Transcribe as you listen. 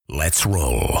Let's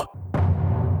roll.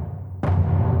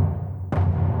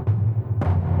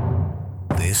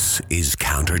 This is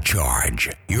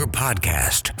Countercharge, your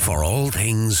podcast for all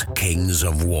things Kings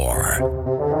of War.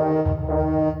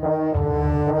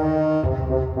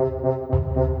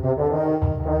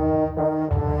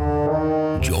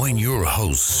 Join your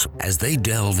hosts as they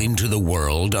delve into the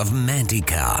world of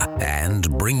Mantica and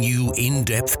bring you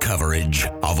in-depth coverage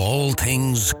of all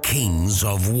things Kings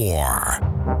of War.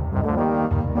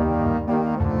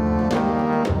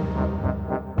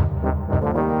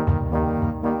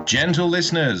 Gentle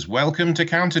listeners, welcome to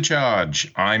Countercharge.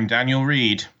 I'm Daniel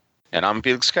Reed. And I'm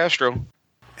Felix Castro.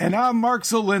 And I'm Mark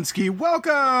Zielinski.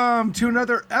 Welcome to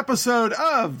another episode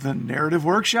of the Narrative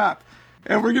Workshop.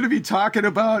 And we're going to be talking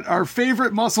about our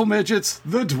favorite muscle midgets,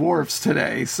 the dwarfs,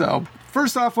 today. So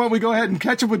first off, why don't we go ahead and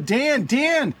catch up with Dan.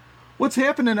 Dan, what's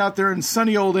happening out there in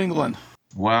sunny old England?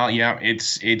 Well, yeah,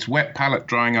 it's wet palette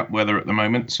drying up weather at the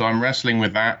moment, so I'm wrestling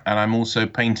with that, and I'm also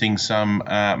painting some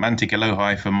Mantic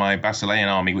Elohi for my Basilean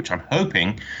army, which I'm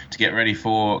hoping to get ready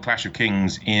for Clash of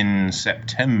Kings in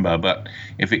September, but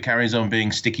if it carries on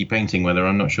being sticky painting weather,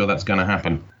 I'm not sure that's going to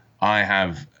happen. I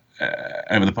have,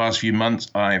 over the past few months,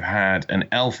 I've had an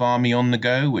elf army on the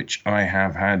go, which I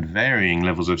have had varying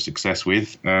levels of success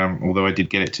with, although I did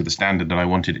get it to the standard that I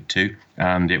wanted it to,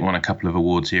 and it won a couple of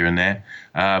awards here and there.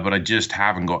 But I just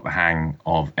haven't got the hang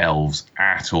of elves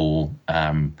at all.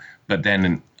 But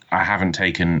then I haven't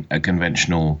taken a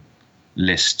conventional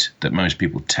list that most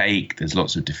people take. There's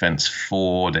lots of defense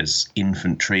 4, there's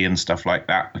infantry and stuff like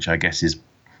that, which I guess is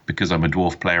because I'm a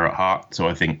dwarf player at heart. So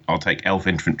I think I'll take elf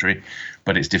infantry,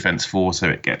 but it's defense 4, so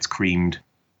it gets creamed.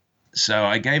 So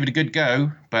I gave it a good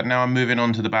go, but now I'm moving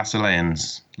on to the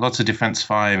Basileans. Lots of defense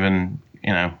 5 and,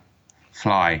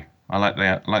 fly. I like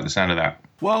the sound of that.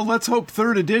 Well, let's hope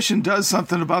 3rd edition does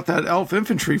something about that elf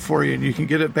infantry for you and you can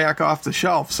get it back off the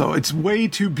shelf. So it's way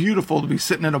too beautiful to be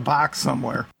sitting in a box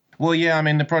somewhere. Well, yeah, I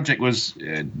mean, the project was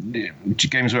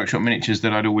Games Workshop miniatures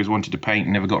that I'd always wanted to paint,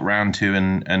 never got round to,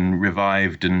 and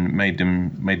revived and made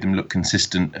them look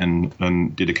consistent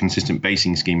and did a consistent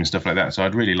basing scheme and stuff like that. So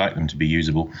I'd really like them to be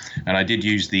usable. And I did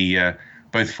use the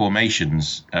both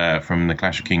formations from the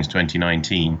Clash of Kings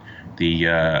 2019,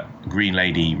 the Green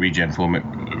Lady regen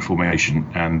formation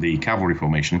and the Cavalry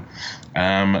formation.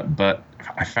 But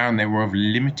I found they were of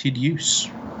limited use.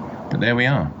 But there we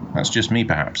are. That's just me,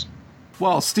 perhaps.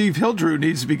 Well, Steve Hildrew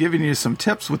needs to be giving you some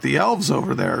tips with the elves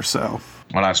over there, so.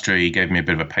 Well, that's true. He gave me a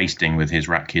bit of a pasting with his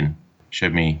Ratkin.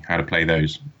 Showed me how to play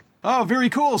those. Oh,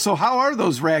 very cool. So how are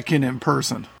those Ratkin in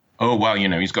person? Oh, well,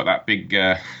 he's got that big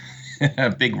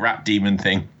big rat demon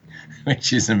thing,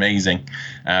 which is amazing.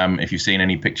 If you've seen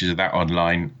any pictures of that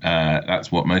online,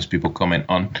 that's what most people comment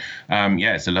on.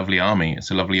 Yeah, it's a lovely army.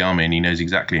 And he knows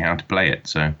exactly how to play it.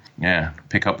 So, yeah,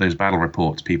 pick up those battle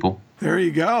reports, people. There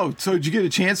you go. So did you get a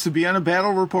chance to be on a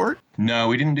battle report? No,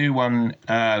 we didn't do one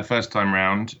the first time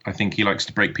round. I think he likes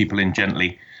to break people in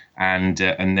gently and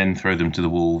then throw them to the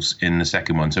wolves in the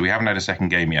second one. So we haven't had a second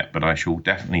game yet, but I shall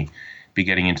definitely be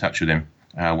getting in touch with him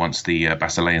once the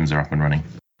Basileans are up and running.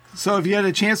 So have you had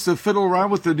a chance to fiddle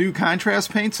around with the new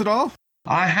contrast paints at all?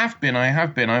 I have been.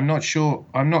 I'm not sure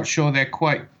they're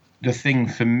quite the thing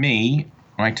for me.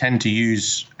 I tend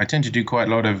to do quite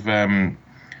a lot of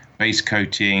base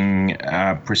coating,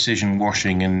 precision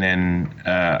washing, and then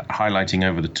highlighting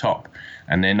over the top,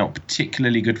 and they're not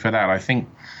particularly good for that. I think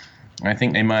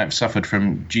they might have suffered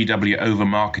from GW over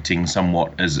marketing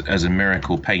somewhat as a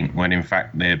miracle paint, when in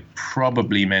fact they're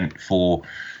probably meant for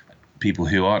people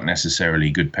who aren't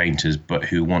necessarily good painters but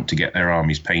who want to get their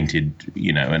armies painted,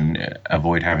 and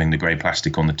avoid having the grey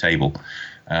plastic on the table.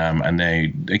 And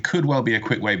they could well be a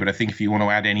quick way, but I think if you want to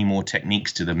add any more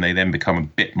techniques to them, they then become a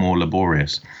bit more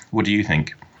laborious. What do you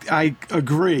think? I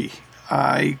agree.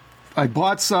 I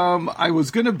bought some. I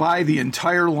was going to buy the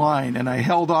entire line, and I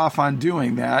held off on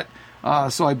doing that.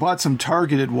 So I bought some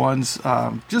targeted ones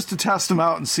just to test them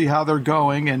out and see how they're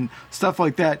going and stuff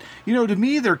like that. To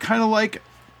me, they're kind of like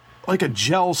a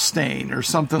gel stain or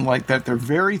something like that. They're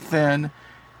very thin.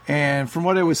 And from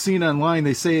what I was seeing online,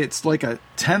 they say it's like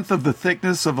 1/10 of the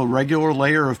thickness of a regular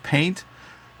layer of paint.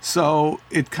 So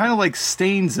it kind of like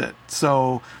stains it.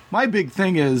 So my big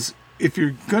thing is, if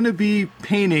you're going to be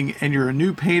painting and you're a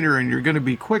new painter and you're going to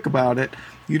be quick about it,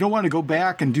 you don't want to go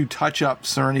back and do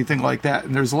touch-ups or anything like that.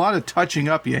 And there's a lot of touching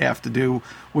up you have to do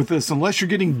with this, unless you're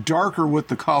getting darker with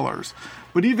the colors.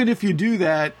 But even if you do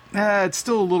that, it's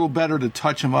still a little better to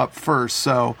touch them up first.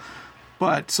 So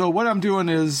what I'm doing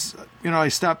is, I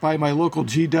stopped by my local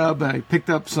G-Dub and I picked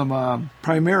up some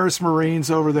Primaris Marines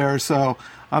over there. So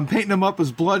I'm painting them up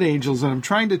as Blood Angels, and I'm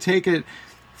trying to take it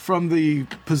from the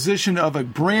position of a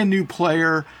brand new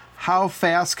player. How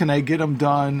fast can I get them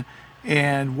done,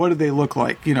 and what do they look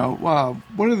like?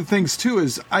 One of the things too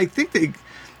is I think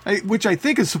which I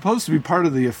think is supposed to be part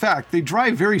of the effect, they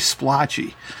dry very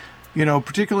splotchy.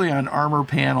 Particularly on armor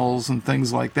panels and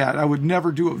things like that. I would never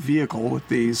do a vehicle with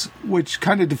these, which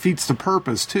kind of defeats the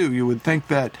purpose too. You would think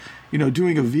that,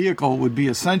 doing a vehicle would be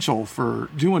essential for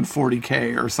doing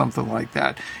 40K or something like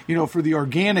that. For the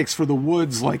organics, for the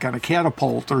woods, like on a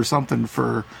catapult or something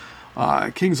for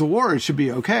Kings of War, it should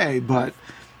be okay. But,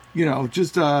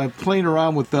 just playing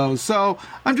around with those. So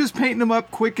I'm just painting them up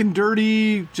quick and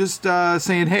dirty, just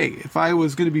saying, hey, if I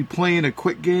was going to be playing a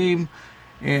quick game,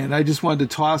 and I just wanted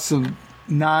to toss some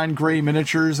non-gray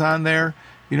miniatures on there,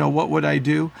 what would I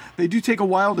do? They do take a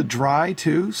while to dry,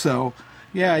 too. So,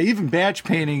 yeah, even batch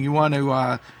painting, you want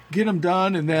to get them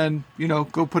done and then,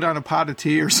 go put on a pot of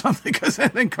tea or something,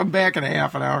 and then come back in a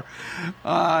half an hour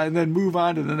and then move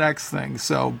on to the next thing.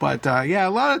 So, but, yeah, a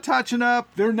lot of touching up.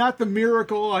 They're not the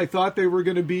miracle I thought they were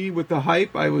going to be with the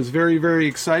hype. I was very, very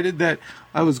excited that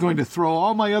I was going to throw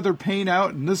all my other paint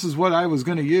out, and this is what I was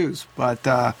going to use.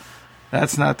 But,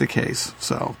 that's not the case.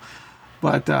 So,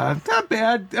 but not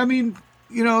bad. I mean,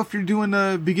 if you're doing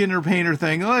the beginner painter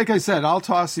thing, like I said, I'll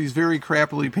toss these very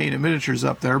crappily painted miniatures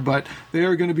up there, but they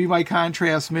are going to be my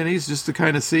contrast minis just to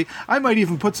kind of see. I might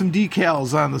even put some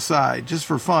decals on the side just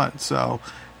for fun. So,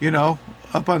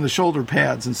 up on the shoulder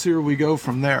pads and see where we go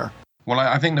from there. Well,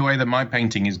 I think the way that my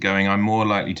painting is going, I'm more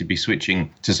likely to be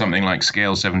switching to something like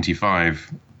Scale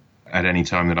 75 at any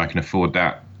time that I can afford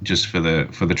that, just for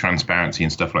the transparency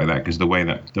and stuff like that, because the way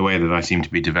that I seem to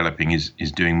be developing is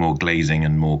doing more glazing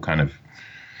and more kind of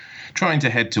trying to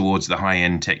head towards the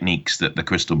high-end techniques that the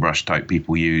crystal brush type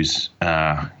people use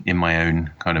in my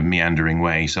own kind of meandering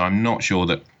way. So I'm not sure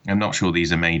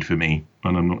these are made for me,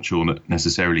 and I'm not sure that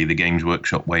necessarily the Games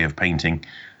Workshop way of painting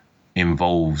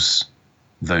involves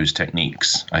those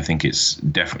techniques. I think it's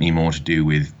definitely more to do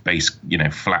with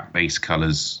flat base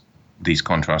colors, these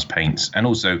contrast paints, and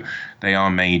also they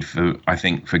are made for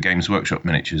Games Workshop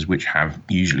miniatures, which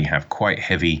usually have quite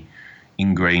heavy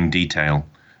ingrained detail,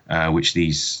 which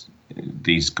these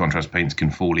contrast paints can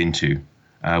fall into,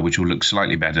 which will look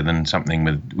slightly better than something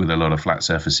with a lot of flat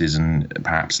surfaces and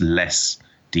perhaps less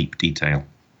deep detail.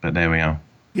 But there we are.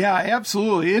 Yeah,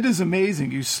 absolutely. It is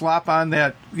amazing. You slop on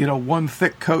that, one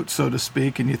thick coat, so to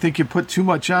speak, and you think you put too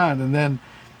much on, and then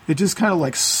it just kind of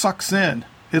like sucks in.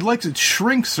 It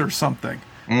shrinks or something.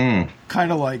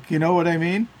 Kind of like, you know what I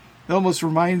mean? It almost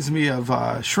reminds me of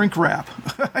shrink wrap.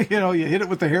 You hit it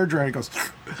with the hair dryer, it goes.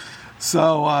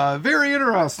 So, very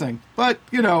interesting. But,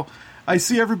 I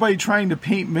see everybody trying to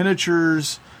paint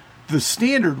miniatures the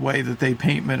standard way that they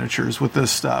paint miniatures with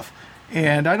this stuff.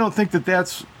 And I don't think that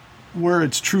that's where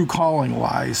its true calling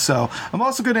lies. So I'm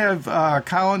also going to have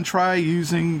Colin try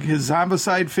using his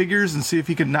Zombicide figures and see if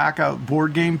he can knock out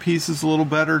board game pieces a little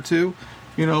better too,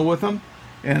 with them,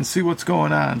 and see what's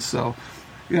going on. So,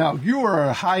 you are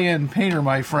a high-end painter,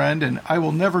 my friend, and I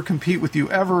will never compete with you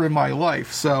ever in my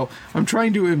life. So I'm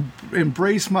trying to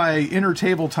embrace my inner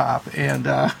tabletop and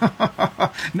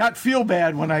not feel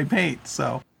bad when I paint.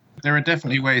 So there are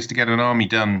definitely ways to get an army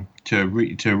done to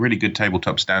a really good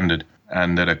tabletop standard,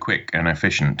 and that are quick and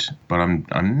efficient. But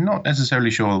I'm not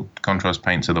necessarily sure contrast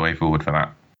paints are the way forward for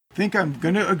that. I think I'm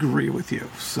going to agree with you.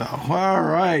 So, all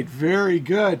right, very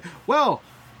good. Well,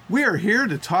 we are here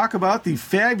to talk about the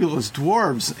fabulous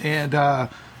dwarves, and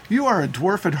you are a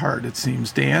dwarf at heart, it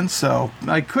seems, Dan. So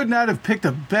I could not have picked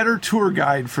a better tour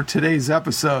guide for today's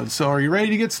episode. So are you ready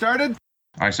to get started?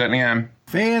 I certainly am.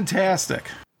 Fantastic.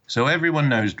 So everyone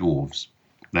knows dwarves.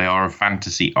 They are a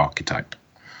fantasy archetype.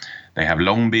 They have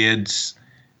long beards,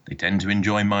 they tend to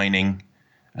enjoy mining,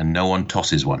 and no one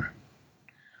tosses one.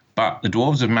 But the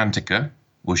dwarves of Mantica,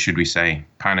 or should we say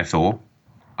Panithor,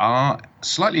 are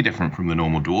slightly different from the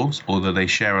normal dwarves, although they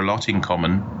share a lot in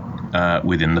common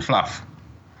within the fluff.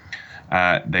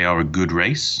 They are a good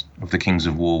race of the Kings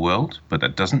of War world, but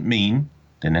that doesn't mean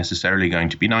they're necessarily going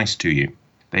to be nice to you.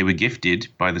 They were gifted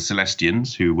by the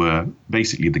Celestians, who were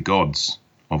basically the gods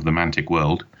of the Mantic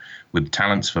world, with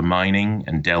talents for mining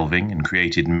and delving, and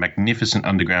created magnificent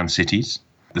underground cities.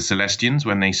 The Celestians,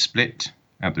 when they split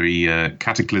at the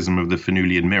cataclysm of the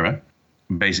Fenulian Mirror,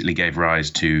 basically gave rise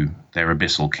to their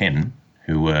abyssal kin,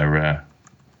 who were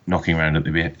knocking around at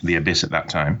the abyss at that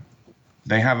time.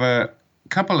 They have a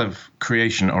couple of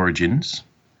creation origins.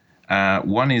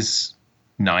 One is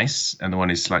nice, and the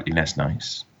one is slightly less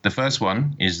nice. The first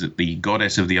one is that the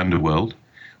goddess of the underworld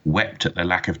wept at the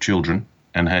lack of children,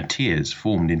 and her tears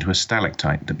formed into a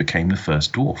stalactite that became the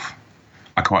first dwarf.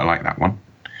 I quite like that one.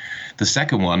 The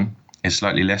second one is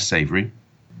slightly less savoury.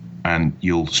 and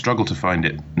you'll struggle to find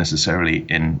it necessarily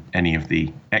in any of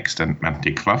the extant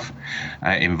Mantic fluff.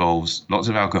 It involves lots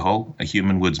of alcohol, a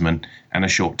human woodsman, and a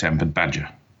short-tempered badger.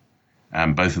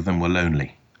 Both of them were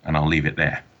lonely, and I'll leave it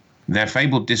there. Their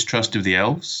fabled distrust of the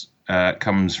elves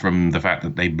comes from the fact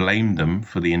that they blamed them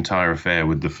for the entire affair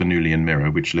with the Fernulian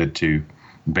Mirror, which led to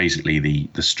basically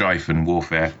the strife and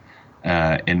warfare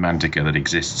in Mantica that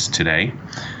exists today.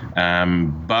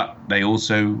 But they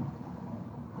also,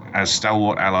 as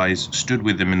stalwart allies, stood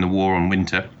with them in the war on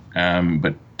Winter,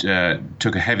 but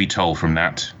took a heavy toll from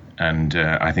that, and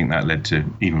I think that led to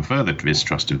even further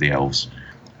distrust of the elves.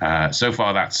 So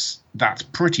far, that's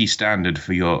pretty standard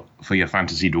for your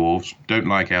fantasy dwarves. Don't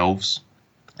like elves,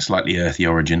 slightly earthy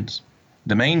origins.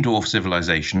 The main dwarf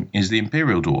civilization is the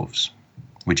Imperial Dwarves,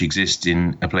 which exist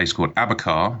in a place called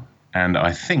Abakar, and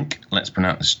I think, let's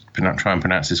try and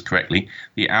pronounce this correctly,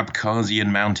 the Abkhazian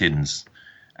Mountains.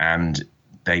 And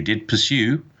they did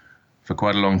pursue, for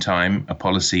quite a long time, a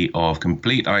policy of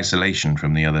complete isolation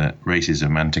from the other races of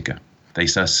Mantica. They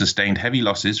sustained heavy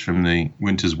losses from the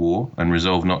Winter's War and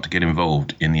resolved not to get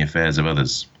involved in the affairs of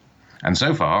others. And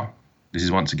so far, this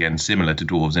is once again similar to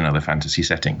dwarves in other fantasy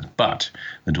settings. But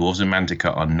the dwarves of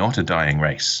Mantica are not a dying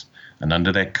race, and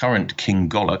under their current King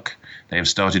Golok, they have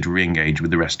started to re-engage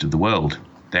with the rest of the world.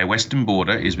 Their western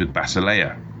border is with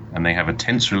Basileia, and they have a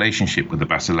tense relationship with the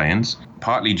Basileans,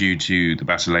 partly due to the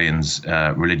Basileans'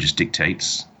 religious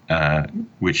dictates,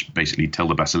 which basically tell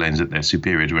the Basileans that they're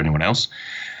superior to anyone else,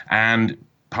 and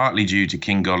partly due to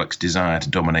King Golok's desire to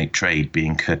dominate trade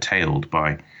being curtailed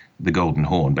by the Golden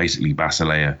Horn. Basically,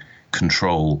 Basileia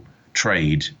control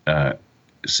trade,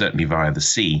 certainly via the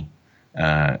sea,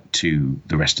 to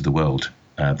the rest of the world.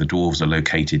 The dwarves are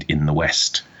located in the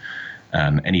west,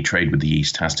 and any trade with the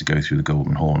east has to go through the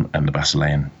Golden Horn and the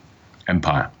Basilean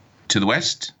Empire. To the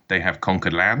west, they have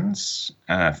conquered lands,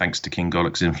 thanks to King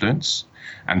Golok's influence,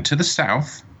 and to the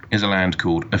south is a land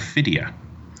called Ophidia,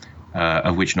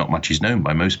 of which not much is known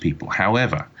by most people.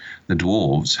 However, the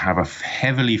dwarves have a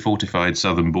heavily fortified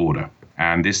southern border,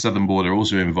 and this southern border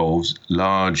also involves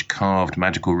large carved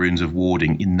magical runes of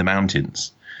warding in the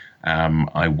mountains.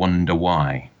 I wonder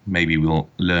why. Maybe we'll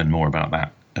learn more about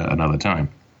that another time.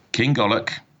 King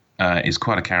Golok is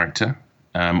quite a character,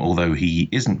 although he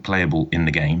isn't playable in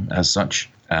the game as such.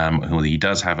 He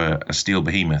does have a steel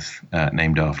behemoth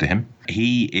named after him.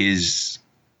 He is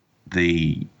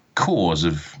the cause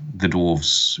of the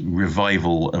dwarves'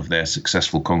 revival of their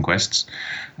successful conquests.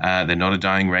 They're not a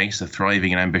dying race, a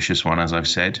thriving and ambitious one, as I've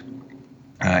said.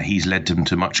 He's led them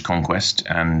to much conquest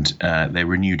and their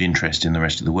renewed interest in the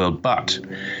rest of the world. But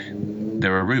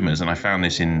there are rumours, and I found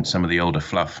this in some of the older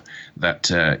fluff, that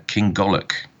King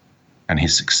Golok and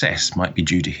his success might be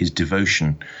due to his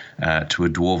devotion to a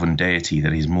dwarven deity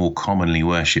that is more commonly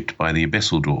worshipped by the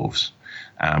abyssal dwarves.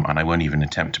 And I won't even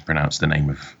attempt to pronounce the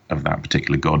name of that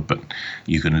particular god, but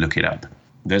you can look it up.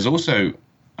 There's also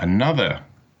another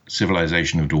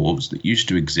civilization of dwarves that used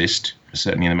to exist,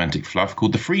 certainly in the Mantic fluff,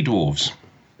 called the Free Dwarves,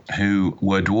 who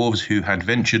were dwarves who had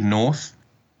ventured north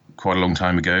quite a long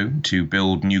time ago to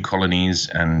build new colonies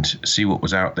and see what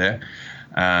was out there.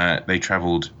 They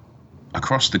travelled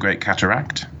across the Great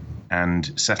Cataract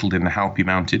and settled in the Halpi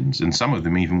Mountains, and some of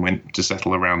them even went to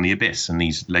settle around the Abyss, and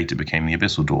these later became the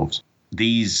Abyssal Dwarves.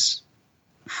 These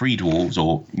Free Dwarves,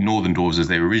 or Northern Dwarves as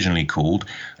they were originally called,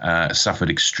 suffered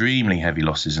extremely heavy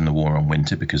losses in the War on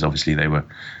Winter, because obviously they were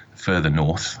further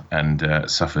north and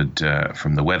suffered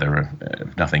from the weather,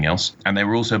 if nothing else. And they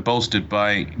were also bolstered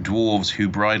by dwarves who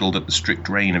bridled at the strict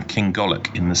reign of King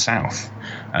Golok in the south,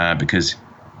 because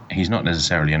he's not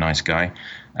necessarily a nice guy.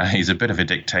 He's a bit of a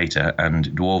dictator, and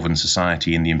dwarven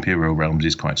society in the imperial realms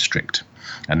is quite strict.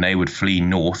 And they would flee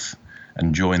north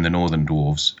and join the northern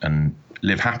dwarves and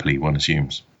live happily, one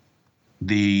assumes.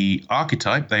 The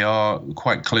archetype, they are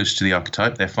quite close to the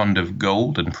archetype. They're fond of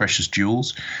gold and precious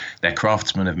jewels. They're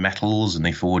craftsmen of metals, and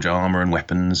they forge armor and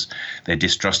weapons. They're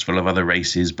distrustful of other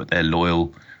races, but they're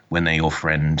loyal when they're your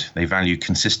friend. They value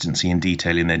consistency and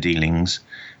detail in their dealings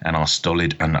and are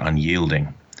stolid and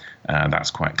unyielding.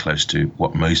 That's quite close to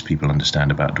what most people understand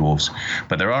about dwarves.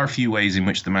 But there are a few ways in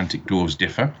which the Mantic dwarves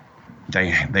differ.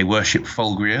 They worship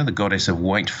Fulgria, the goddess of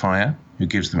white fire, who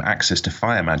gives them access to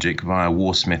fire magic via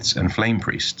warsmiths and flame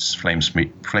priests. Flame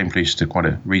priests are quite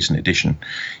a recent addition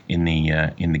in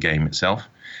the game itself.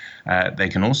 They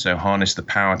can also harness the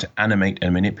power to animate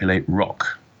and manipulate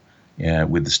rock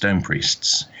with the stone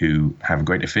priests, who have a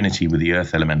great affinity with the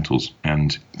earth elementals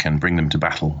and can bring them to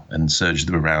battle and surge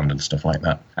them around and stuff like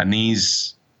that. And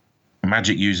these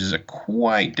magic users are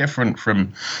quite different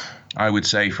from, I would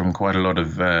say, from quite a lot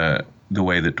of the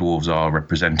way that dwarves are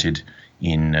represented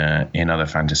in other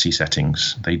fantasy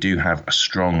settings. They do have a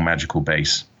strong magical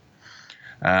base.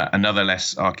 Another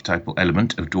less archetypal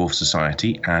element of dwarf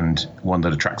society, and one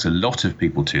that attracts a lot of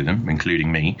people to them,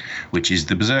 including me, which is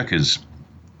the berserkers.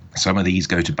 Some of these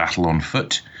go to battle on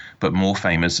foot, but more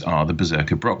famous are the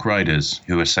berserker Brock Riders,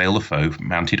 who assail the foe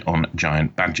mounted on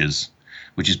giant badgers,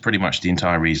 which is pretty much the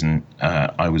entire reason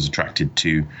I was attracted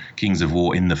to Kings of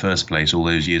War in the first place all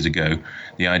those years ago.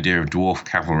 The idea of dwarf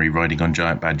cavalry riding on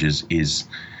giant badgers is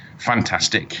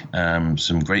fantastic.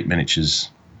 Some great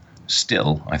miniatures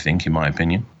still, I think, in my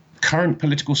opinion. Current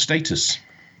political status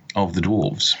of the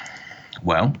dwarves.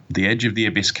 Well, the Edge of the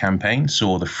Abyss campaign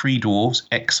saw the free dwarves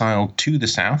exiled to the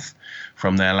south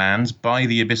from their lands by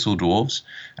the abyssal dwarves,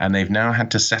 and they've now had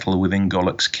to settle within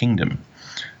Golok's kingdom.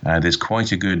 There's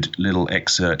quite a good little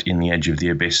excerpt in the Edge of the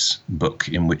Abyss book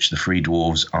in which the free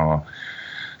dwarves are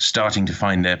starting to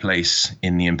find their place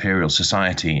in the Imperial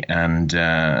Society and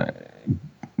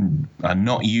are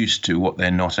not used to what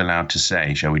they're not allowed to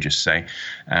say, shall we just say,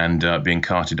 and being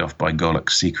carted off by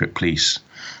Golok's secret police.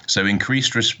 So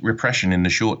increased repression in the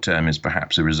short term is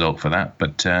perhaps a result for that,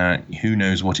 but who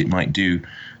knows what it might do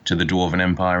to the Dwarven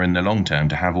Empire in the long term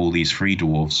to have all these free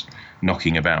dwarves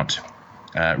knocking about,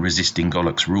 resisting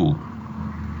Golok's rule.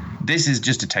 This is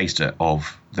just a taster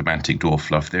of the Mantic Dwarf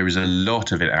fluff. There is a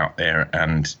lot of it out there,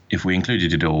 and if we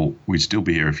included it all, we'd still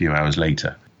be here a few hours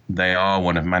later. They are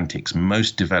one of Mantic's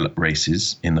most developed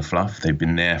races in the fluff. They've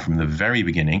been there from the very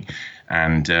beginning,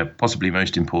 and possibly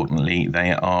most importantly,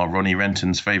 they are Ronnie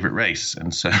Renton's favourite race,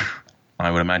 and so I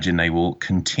would imagine they will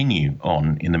continue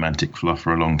on in the Mantic fluff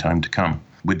for a long time to come.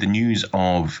 With the news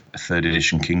of 3rd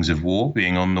edition Kings of War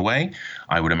being on the way,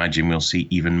 I would imagine we'll see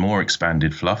even more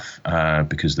expanded fluff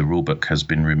because the rulebook has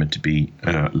been rumoured to be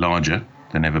larger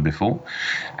than ever before.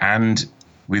 And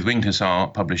with Winged Hussar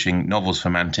publishing novels for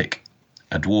Mantic,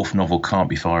 a dwarf novel can't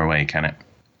be far away, can it?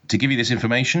 To give you this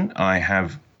information, I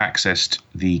have accessed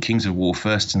the Kings of War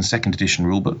 1st and 2nd edition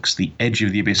rulebooks, the Edge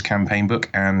of the Abyss campaign book,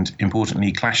 and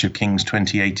importantly Clash of Kings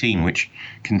 2018, which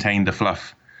contained the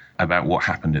fluff about what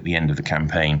happened at the end of the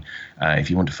campaign. If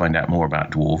you want to find out more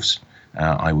about dwarves,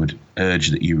 I would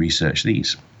urge that you research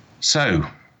these. So,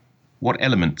 what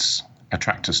elements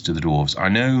attract us to the dwarves? I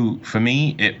know for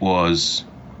me it was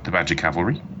the Badger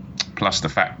Cavalry, plus the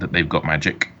fact that they've got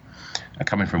magic.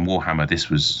 Coming from Warhammer,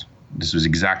 this was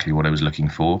exactly what I was looking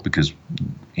for, because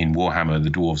in Warhammer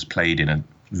the dwarves played in a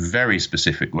very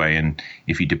specific way, and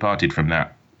if you departed from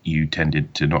that, you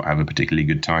tended to not have a particularly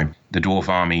good time. The dwarf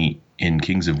army in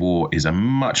Kings of War is a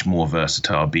much more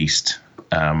versatile beast,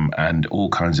 and all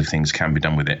kinds of things can be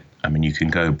done with it. I mean, you can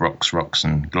go Brocks, Rocks,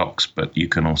 and Glocks, but you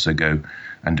can also go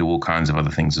and do all kinds of other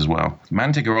things as well.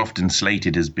 Mantic are often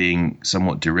slated as being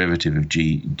somewhat derivative of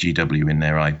GW in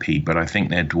their IP, but I think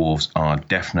their dwarves are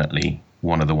definitely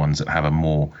one of the ones that have a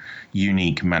more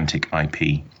unique Mantic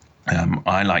IP.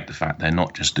 I like the fact they're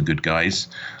not just the good guys.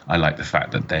 I like the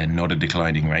fact that they're not a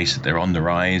declining race, that they're on the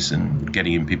rise and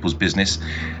getting in people's business.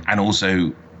 And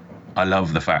also, I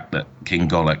love the fact that King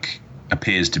Golok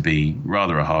appears to be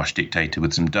rather a harsh dictator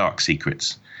with some dark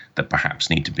secrets that perhaps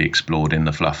need to be explored in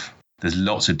the fluff. There's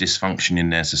lots of dysfunction in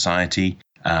their society,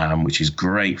 which is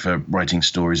great for writing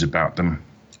stories about them.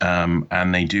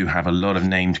 And they do have a lot of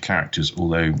named characters,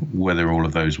 although whether all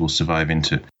of those will survive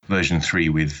into version 3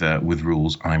 with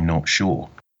rules, I'm not sure.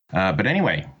 But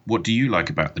anyway, what do you like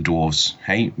about the dwarves?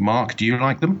 Hey, Mark, do you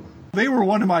like them? They were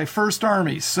one of my first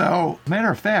armies. So,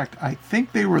 matter of fact, I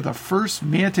think they were the first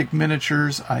Mantic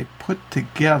miniatures I put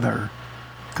together,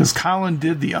 because Colin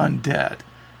did the Undead.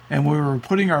 And we were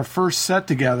putting our first set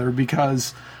together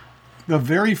because the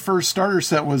very first starter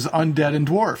set was Undead and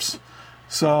Dwarfs.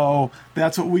 So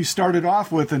that's what we started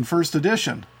off with in first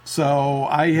edition. So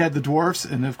I had the Dwarfs,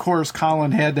 and of course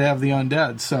Colin had to have the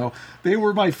Undead. So they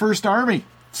were my first army.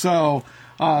 So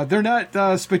they're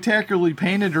not spectacularly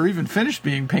painted or even finished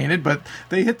being painted, but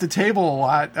they hit the table a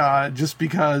lot just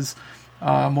because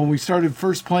when we started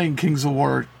first playing Kings of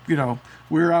War,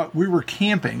 we were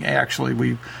camping, actually.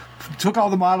 We took all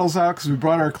the models out because we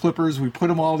brought our clippers, we put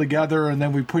them all together, and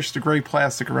then we pushed the gray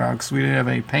plastic around because we didn't have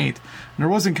any paint. And there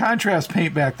wasn't contrast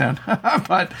paint back then.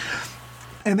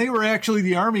 And they were actually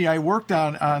the army I worked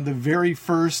on the very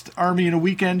first Army in a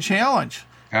Weekend challenge.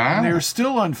 And they were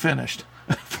still unfinished.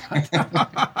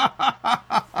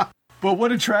 But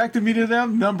what attracted me to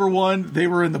them? Number one, they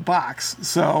were in the box.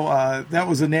 So that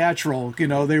was a natural.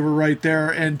 They were right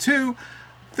there. And two,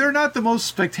 they're not the most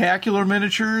spectacular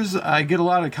miniatures. I get a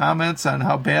lot of comments on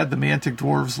how bad the Mantic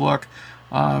Dwarves look,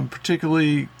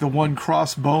 particularly the one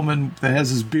crossbowman that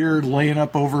has his beard laying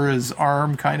up over his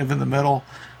arm kind of in the middle,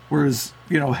 where his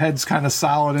head's kind of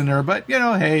solid in there. But,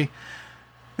 hey,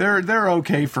 they're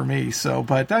okay for me. So,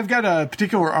 but I've got a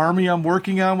particular army I'm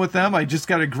working on with them. I just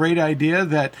got a great idea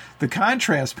that the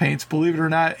contrast paints, believe it or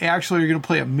not, actually are going to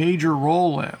play a major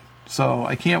role in. So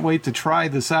I can't wait to try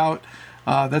this out.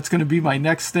 That's going to be my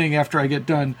next thing after I get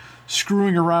done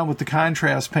screwing around with the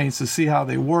contrast paints to see how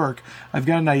they work. I've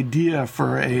got an idea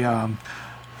for an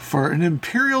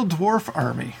Imperial Dwarf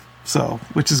army, so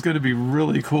which is going to be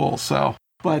really cool. So,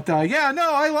 but yeah,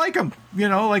 no, I like them. You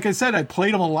know, like I said, I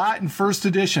played them a lot in first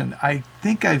edition. I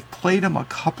think I've played them a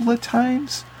couple of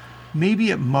times,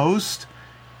 maybe at most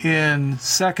in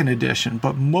second edition,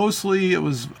 but mostly it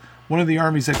was one of the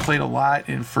armies I played a lot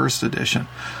in first edition.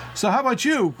 So how about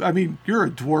you? I mean, you're a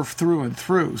dwarf through and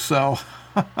through, so.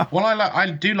 Well, I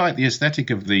do like the aesthetic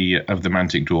of the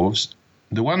Mantic Dwarves.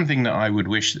 The one thing that I would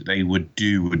wish that they would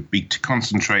do would be to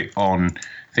concentrate on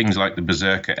things like the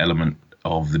Berserker element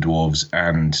of the dwarves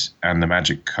and the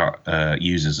magic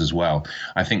users as well.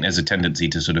 I think there's a tendency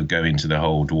to sort of go into the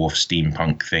whole dwarf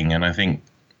steampunk thing, and I think,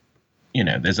 you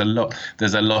know, there's a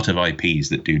lot of IPs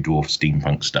that do dwarf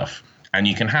steampunk stuff. And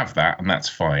you can have that, and that's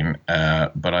fine.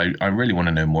 But I really want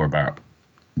to know more about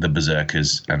the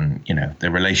Berserkers and, you know,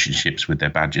 their relationships with their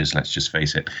badges, let's just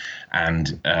face it,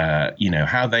 and, you know,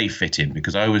 how they fit in.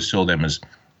 Because I always saw them as,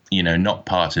 you know, not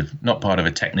part of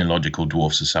a technological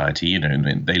dwarf society. You know,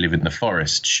 they live in the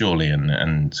forest, surely,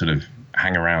 and sort of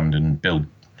hang around and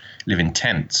live in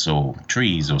tents or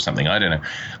trees or something. I don't know.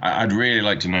 I'd really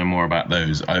like to know more about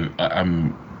those. I've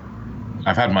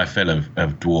had my fill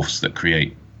of dwarfs that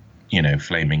create, you know,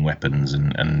 flaming weapons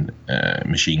and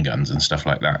machine guns and stuff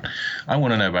like that. I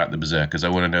want to know about the Berserkers. I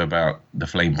want to know about the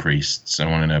Flame Priests. I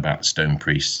want to know about the Stone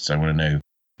Priests. I want to know,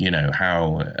 you know,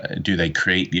 how do they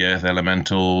create the Earth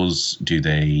Elementals?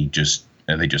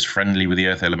 Are they just friendly with the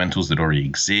Earth Elementals that already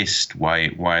exist? Why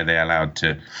are they allowed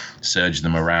to surge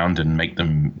them around and make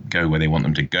them go where they want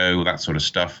them to go? That sort of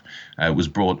stuff was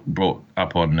brought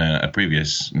up on a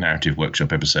previous Narrative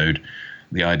Workshop episode.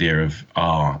 The idea of,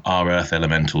 are Earth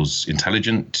Elementals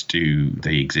intelligent? Do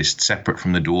they exist separate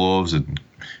from the dwarves and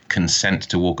consent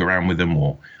to walk around with them,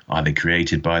 or are they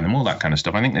created by them? All that kind of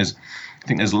stuff. I think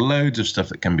there's loads of stuff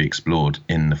that can be explored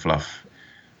in the fluff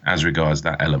as regards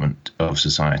that element of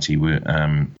society.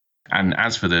 And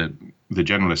as for the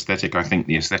general aesthetic, I think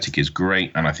the aesthetic is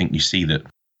great, and I think you see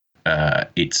that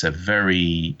it's a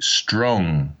very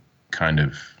strong kind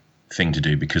of thing to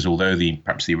do, because although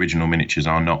perhaps the original miniatures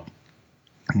are not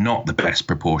the best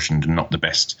proportioned and not the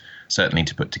best certainly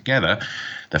to put together,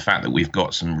 the fact that we've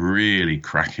got some really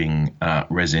cracking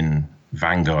resin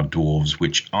Vanguard dwarves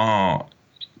which are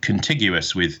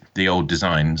contiguous with the old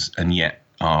designs and yet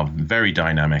are very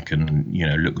dynamic and, you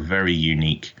know, look very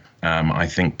unique. I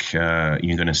think you're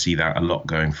going to see that a lot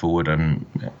going forward, and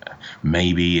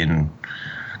maybe in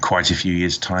quite a few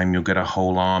years' time you'll get a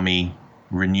whole army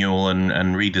renewal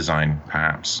and redesign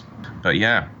perhaps. But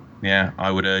yeah,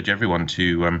 I would urge everyone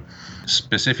to,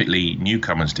 specifically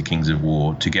newcomers to Kings of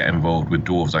War, to get involved with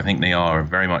dwarves. I think they are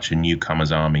very much a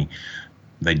newcomer's army.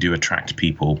 They do attract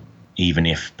people, even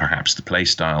if perhaps the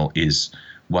playstyle is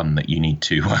one that you need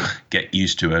to get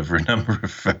used to over a number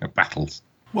of battles.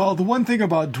 Well, the one thing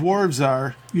about dwarves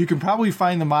are you can probably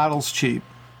find the models cheap,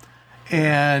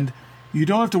 and you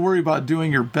don't have to worry about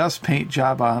doing your best paint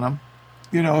job on them.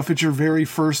 You know, if it's your very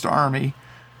first army.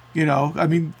 You know, I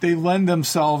mean, they lend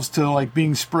themselves to like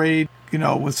being sprayed, you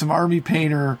know, with some army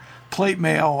painter plate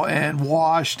mail and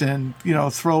washed, and, you know,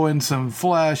 throw in some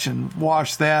flesh and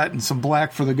wash that and some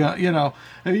black for the gun. You know,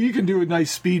 I mean, you can do a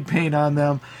nice speed paint on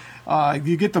them.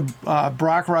 You get the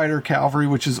Brock Rider Cavalry,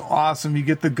 which is awesome. You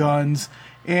get the guns,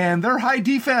 and they're high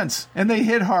defense and they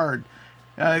hit hard.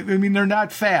 I mean, they're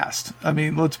not fast. I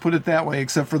mean, let's put it that way,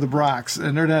 except for the Brocks,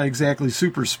 and they're not exactly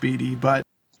super speedy, but.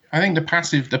 I think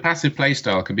the passive play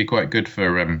style can be quite good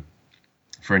for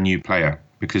a new player,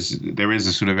 because there is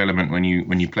a sort of element when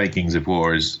you play Kings of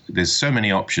War is there's so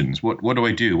many options. What do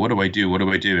I do? What do I do? What do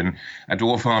I do? And a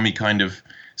dwarf army kind of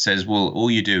says, well,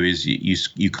 all you do is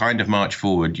you kind of march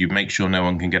forward, you make sure no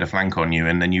one can get a flank on you,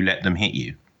 and then you let them hit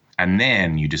you, and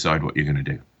then you decide what you're going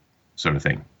to do, sort of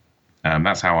thing.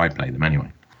 That's how I play them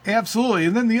anyway. Absolutely.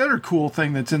 And then the other cool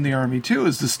thing that's in the army, too,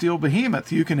 is the Steel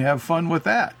Behemoth. You can have fun with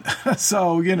that.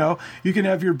 So, you know, you can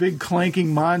have your big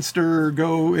clanking monster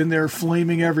go in there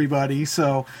flaming everybody.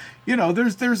 So, you know,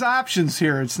 there's options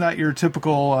here. It's not your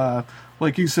typical,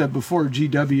 like you said before,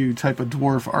 GW type of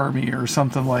dwarf army or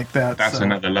something like that. That's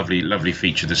another lovely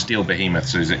feature. The Steel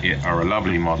Behemoths are a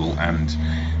lovely model, and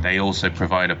they also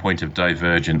provide a point of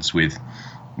divergence with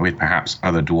perhaps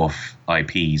other dwarf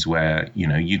IPs where, you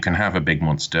know, you can have a big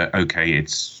monster. Okay,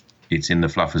 it's in the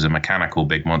fluff as a mechanical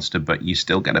big monster, but you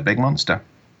still get a big monster.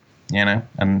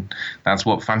 and that's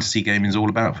what fantasy gaming is all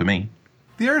about for me.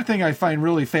 The other thing I find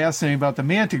really fascinating about the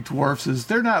Mantic Dwarfs is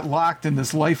they're not locked in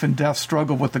this life and death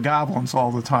struggle with the goblins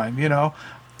all the time,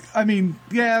 I mean,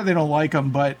 yeah, they don't like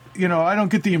them, but, I don't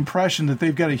get the impression that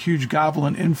they've got a huge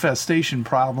goblin infestation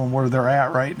problem where they're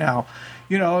at right now.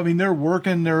 I mean, they're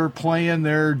working, they're playing,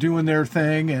 they're doing their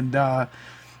thing. And,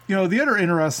 the other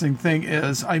interesting thing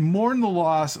is I mourn the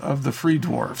loss of the Free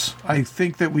Dwarfs. I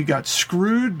think that we got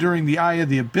screwed during the Eye of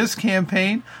the Abyss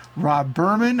campaign. Rob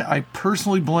Berman, I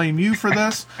personally blame you for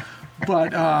this.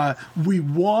 But we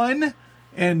won,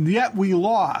 and yet we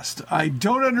lost. I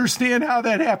don't understand how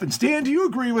that happens. Dan, do you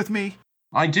agree with me?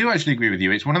 I do actually agree with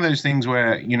you. It's one of those things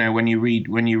where, when you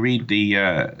read the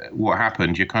what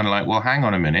happened, you're kind of like, well, hang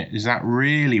on a minute, is that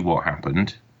really what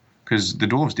happened? Because the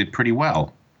dwarves did pretty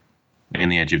well in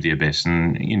the Edge of the Abyss,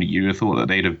 and you would have thought that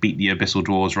they'd have beat the Abyssal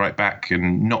dwarves right back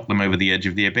and knocked them over the edge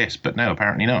of the Abyss, but no,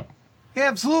 apparently not.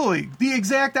 Absolutely. The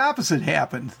exact opposite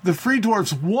happened. The Free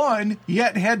Dwarfs won,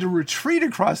 yet had to retreat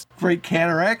across Great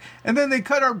Cataract, and then they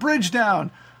cut our bridge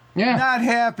down. Yeah. Not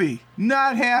happy.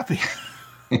 Not happy.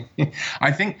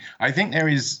 I think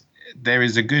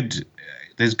there's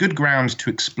good grounds to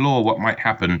explore what might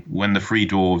happen when the Free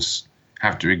Dwarves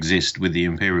have to exist with the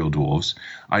Imperial Dwarves.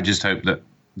 I just hope that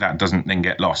doesn't then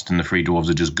get lost and the Free Dwarves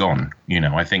are just gone.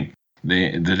 I think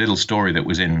the little story that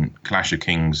was in Clash of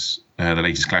Kings, the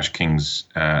latest Clash of Kings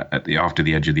after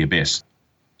the Edge of the Abyss,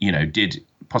 did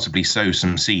possibly sow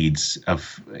some seeds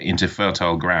into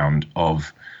fertile ground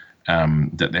of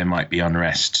that there might be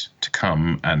unrest to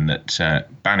come, and that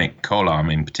Bannock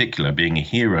Colam in particular, being a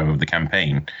hero of the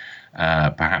campaign,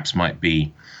 perhaps might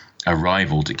be a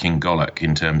rival to King Golok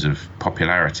in terms of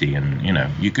popularity, and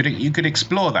you could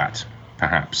explore that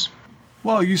perhaps.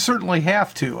 Well, you certainly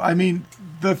have to. I mean,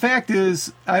 the fact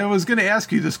is, I was going to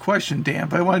ask you this question, Dan,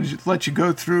 but I wanted to let you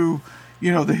go through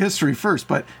the history first.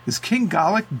 But is King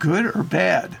Golok good or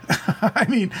bad? I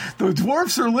mean, the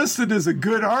dwarfs are listed as a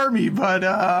good army, but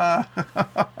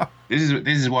This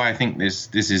is why I think this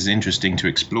is interesting to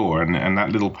explore, and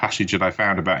that little passage that I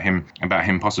found about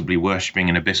him possibly worshipping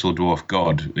an abyssal dwarf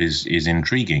god is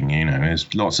intriguing.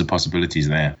 There's lots of possibilities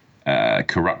there.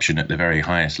 Corruption at the very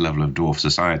highest level of dwarf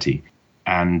society.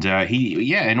 And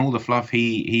in all the fluff,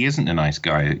 he isn't a nice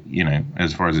guy,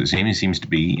 as far as it seems. He seems to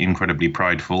be incredibly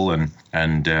prideful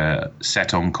and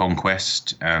set on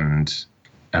conquest and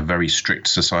a very strict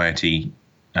society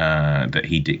that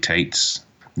he dictates.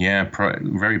 Yeah,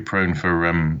 very prone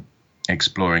for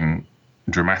exploring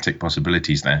dramatic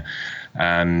possibilities there.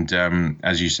 And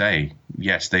as you say,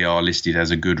 yes, they are listed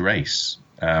as a good race,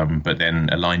 but then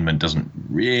alignment doesn't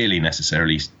really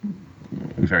necessarily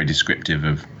very descriptive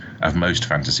of most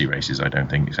fantasy races, I don't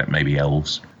think, except maybe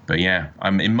elves. But yeah,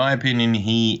 in my opinion,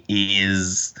 he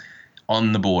is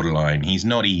on the borderline. He's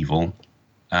not evil,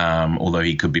 although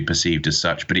he could be perceived as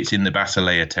such, but it's in the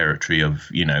Basileia territory of,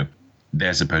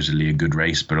 they're supposedly a good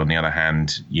race, but on the other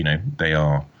hand, they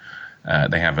are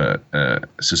they have a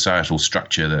societal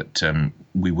structure that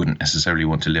we wouldn't necessarily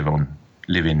want to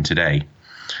live in today.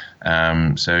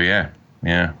 So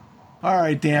yeah. All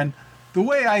right, Dan. The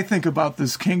way I think about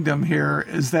this kingdom here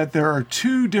is that there are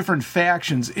two different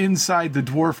factions inside the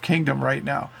dwarf kingdom right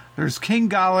now. There's King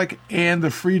Golok and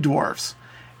the Free Dwarfs.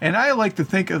 And I like to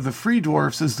think of the Free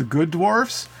Dwarfs as the good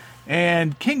dwarfs.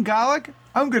 And King Golok,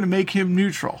 I'm going to make him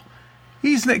neutral.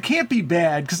 It can't be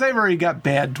bad, because I've already got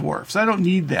bad dwarfs. I don't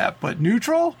need that. But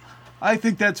neutral, I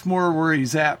think that's more where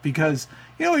he's at, because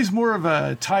he's more of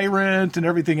a tyrant and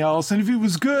everything else. And if he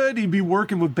was good, he'd be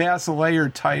working with Basileia or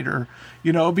Tighter,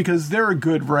 because they're a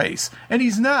good race. And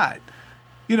he's not.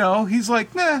 He's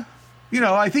like, nah.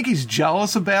 I think he's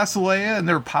jealous of Basileia and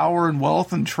their power and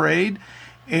wealth and trade.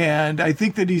 And I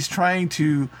think that he's trying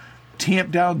to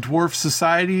tamp down dwarf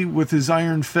society with his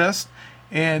iron fist.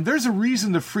 And there's a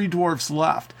reason the Free Dwarfs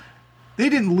left. They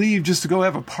didn't leave just to go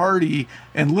have a party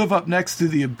and live up next to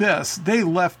the Abyss. They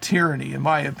left tyranny, in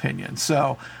my opinion.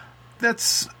 So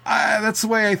that's the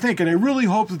way I think. And I really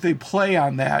hope that they play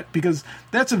on that, because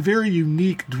that's a very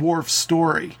unique dwarf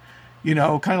story. Kind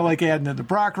of like adding in the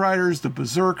Brock Riders, the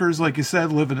Berserkers, like you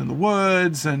said, living in the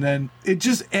woods. And then it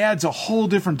just adds a whole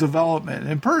different development.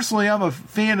 And personally, I'm a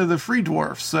fan of the Free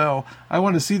Dwarfs, so I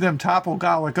want to see them topple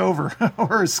Golok over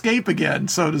or escape again,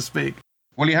 so to speak.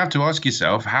 Well, you have to ask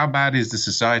yourself, how bad is the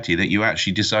society that you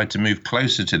actually decide to move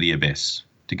closer to the Abyss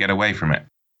to get away from it?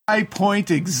 My point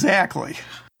exactly.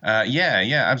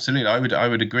 Yeah, absolutely. I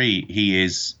would agree.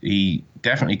 He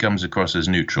definitely comes across as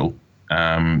neutral.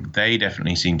 They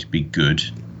definitely seem to be good.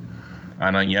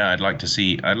 And I'd like to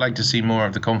see more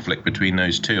of the conflict between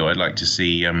those two. I'd like to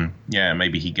see,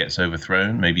 maybe he gets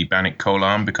overthrown. Maybe Bannock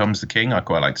Colan becomes the king. I'd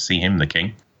quite like to see him the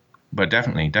king. But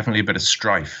definitely a bit of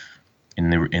strife in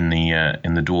the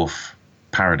dwarf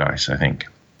paradise, I think.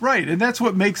 Right, and that's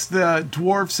what makes the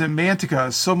dwarfs in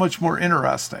Mantica so much more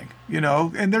interesting,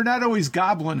 and they're not always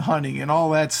goblin hunting and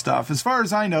all that stuff. As far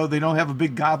as I know, they don't have a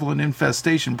big goblin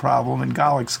infestation problem in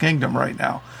Gallic's kingdom right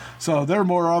now. So they're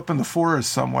more up in the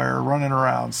forest somewhere running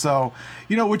around. So,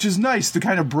 which is nice to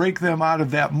kind of break them out of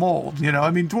that mold.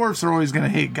 Dwarfs are always going to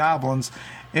hate goblins.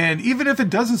 And even if it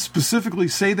doesn't specifically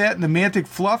say that in the Mantic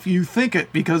fluff, you think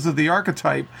it because of the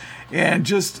archetype. And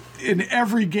just in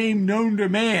every game known to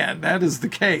man, that is the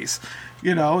case.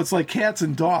 It's like cats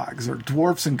and dogs or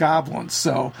dwarfs and goblins.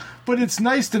 So, but it's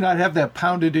nice to not have that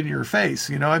pounded in your face.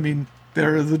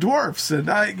 They're the dwarfs. And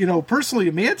personally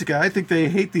in Mantica, I think they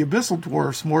hate the abyssal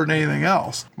dwarfs more than anything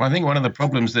else. Well, I think one of the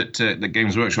problems that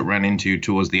Games Workshop ran into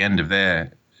towards the end of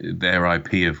their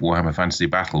IP of Warhammer Fantasy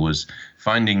Battle was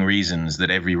finding reasons that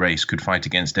every race could fight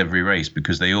against every race,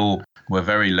 because they all were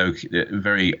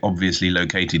very obviously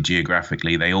located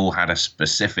geographically. They all had a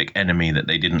specific enemy that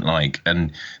they didn't like,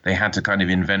 and they had to kind of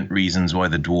invent reasons why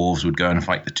the dwarves would go and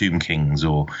fight the Tomb Kings,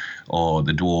 or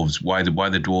the dwarves why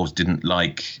the dwarves didn't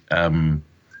like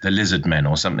the lizard men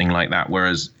or something like that.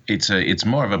 Whereas it's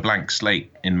more of a blank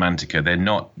slate in Mantica. They're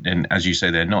not, and as you say,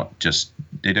 they don't just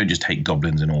hate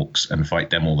goblins and orcs and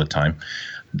fight them all the time.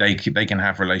 They can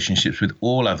have relationships with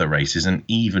all other races and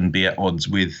even be at odds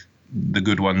with the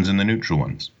good ones and the neutral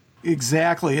ones.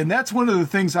 Exactly, and that's one of the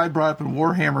things I brought up in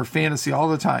Warhammer Fantasy all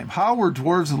the time. How were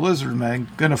dwarves and lizard men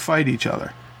going to fight each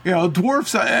other?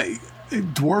 Dwarfs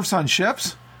on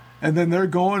ships, and then they're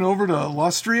going over to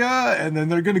Lustria, and then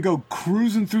they're going to go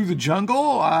cruising through the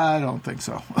jungle? I don't think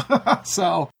so.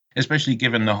 Especially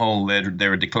given the whole,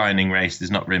 they're a declining race. There's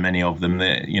not very many of them.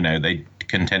 They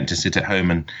content to sit at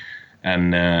home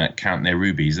and count their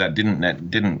rubies. That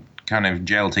didn't kind of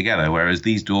gel together. Whereas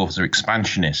these dwarves are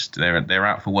expansionist. They're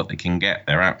out for what they can get.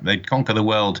 They'd conquer the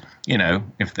world,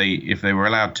 if they were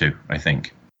allowed to, I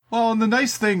think. Well, and the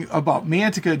nice thing about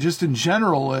Mantica just in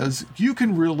general is you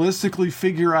can realistically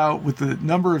figure out with the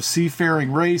number of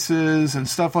seafaring races and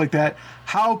stuff like that,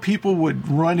 how people would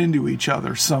run into each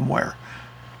other somewhere.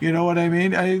 You know what I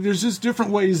mean? There's just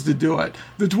different ways to do it.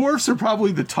 The dwarfs are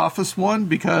probably the toughest one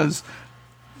because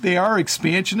they are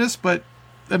expansionists, but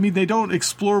they don't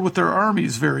explore with their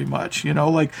armies very much.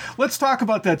 Let's talk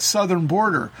about that southern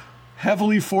border.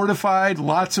 Heavily fortified,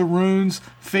 lots of runes,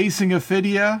 facing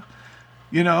Ophidia.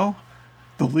 The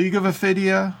League of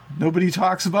Ophidia. Nobody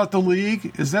talks about the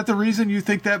League. Is that the reason you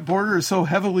think that border is so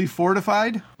heavily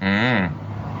fortified?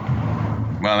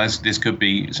 Well, this could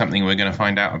be something we're going to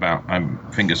find out about.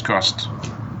 Fingers crossed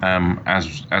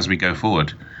as we go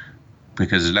forward,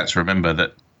 because let's remember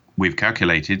that we've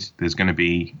calculated there's going to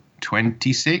be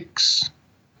 26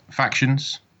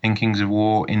 factions in Kings of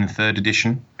War in 3rd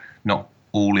edition, not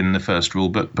all in the first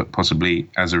rulebook, but possibly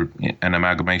as an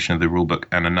amalgamation of the rulebook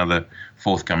and another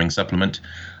forthcoming supplement,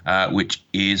 which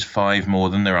is 5 more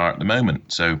than there are at the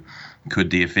moment. So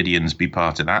could the Ophidians be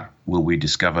part of that? Will we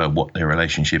discover what their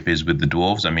relationship is with the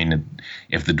dwarves?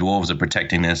 If the dwarves are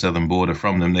protecting their southern border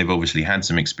from them, they've obviously had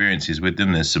some experiences with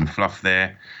them. There's some fluff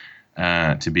there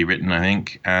to be written, I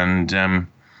think. And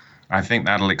I think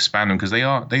that'll expand them, because they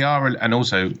are, and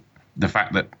also the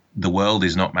fact that the world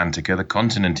is not Mantica, the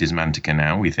continent is Mantica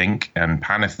now, we think, and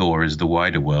Panithor is the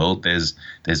wider world. There's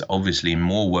obviously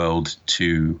more world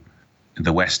to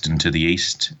the west and to the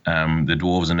east. The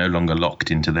dwarves are no longer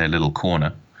locked into their little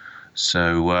corner.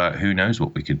 So who knows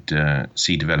what we could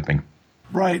see developing.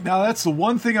 Right. Now, that's the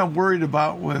one thing I'm worried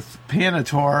about with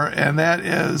Panithor, and that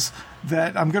is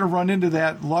that I'm going to run into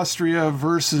that Lustria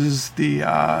versus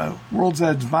the World's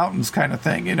Edge Mountains kind of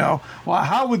thing, Well,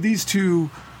 how would these two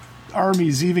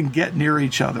armies even get near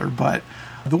each other? But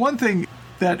the one thing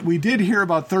that we did hear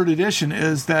about 3rd edition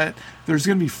is that there's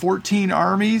going to be 14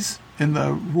 armies in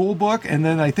the rule book, and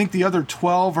then I think the other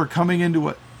 12 are coming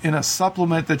in a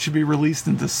supplement that should be released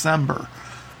in December.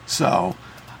 So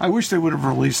I wish they would have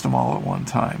released them all at one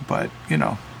time, but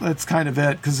that's kind of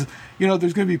it, because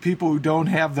there's going to be people who don't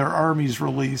have their armies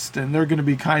released, and they're going to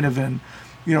be kind of in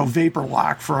vapor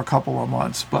lock for a couple of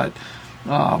months, but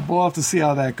we'll have to see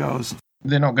how that goes.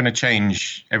 They're not going to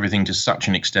change everything to such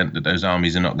an extent that those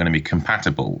armies are not going to be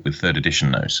compatible with 3rd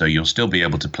edition, though. So you'll still be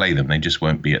able to play them. They just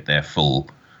won't be at their full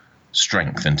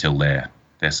strength until their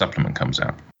supplement comes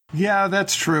out. Yeah,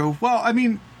 that's true. Well,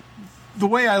 the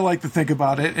way I like to think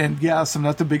about it, and yes, I'm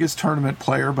not the biggest tournament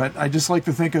player, but I just like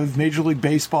to think of Major League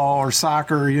Baseball or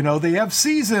soccer, they have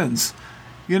seasons,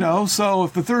 so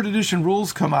if the 3rd edition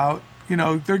rules come out,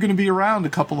 they're going to be around a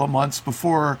couple of months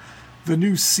before the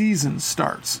new season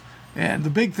starts. And the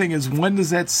big thing is, when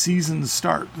does that season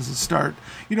start? Does it start,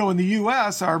 in the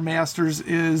U.S., our Masters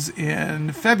is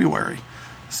in February.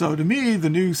 So to me, the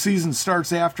new season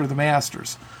starts after the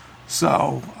Masters.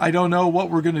 So I don't know what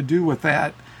we're going to do with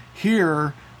that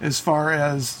here as far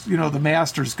as, the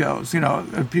Masters goes.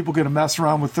 Are people going to mess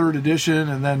around with third edition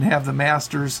and then have the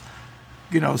Masters,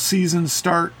 season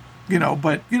start?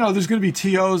 But, there's going to be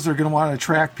TOs. They're going to want to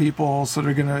attract people. So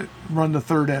they're going to run the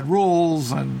third ed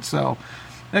rules. And so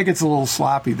that gets a little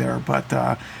sloppy there. But,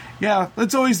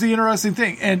 that's always the interesting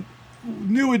thing. And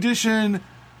new edition,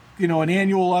 an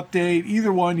annual update,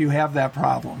 either one, you have that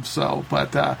problem. So,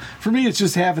 but for me, it's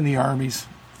just having the armies.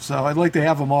 So I'd like to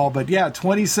have them all. But,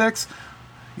 26,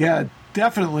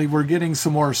 definitely we're getting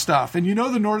some more stuff. And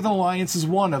the Northern Alliance is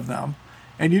one of them.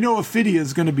 And Ophidia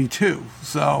is going to be 2.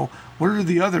 So what are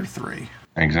the other 3?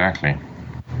 Exactly.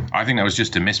 I think that was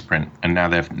just a misprint, and now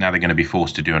they're going to be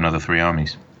forced to do another 3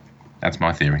 armies. That's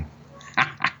my theory.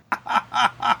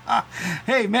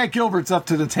 Hey, Matt Gilbert's up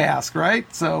to the task,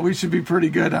 right? So we should be pretty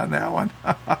good on that one.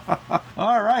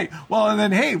 All right. Well, and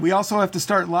then, hey, we also have to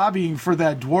start lobbying for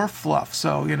that dwarf fluff.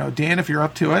 So, Dan, if you're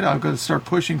up to it, I'm going to start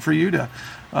pushing for you to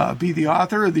be the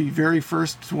author of the very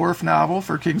first dwarf novel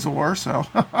for Kings of War. So,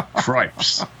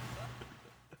 Cripes.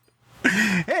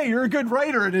 Hey, you're a good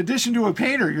writer in addition to a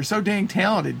painter. You're so dang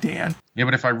talented, Dan. Yeah,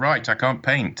 but if I write, I can't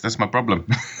paint. That's my problem.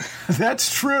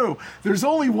 That's true. There's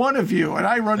only one of you, and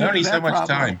I run into only that so much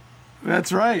problem. time.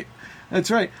 That's right.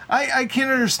 That's right. I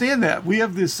can't understand that. We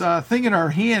have this thing in our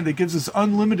hand that gives us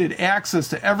unlimited access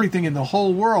to everything in the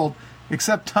whole world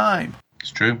except time.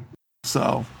 It's true.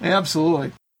 So,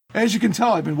 absolutely. As you can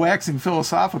tell, I've been waxing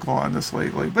philosophical on this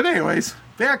lately. But anyways,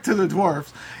 back to the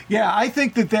dwarves. Yeah, I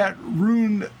think that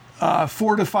rune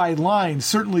fortified line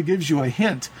certainly gives you a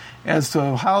hint as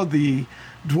to how the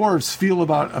dwarves feel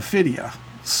about Ophidia.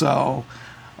 So,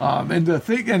 and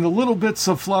the little bits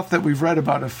of fluff that we've read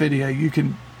about Ophidia, you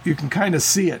can kind of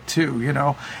see it too,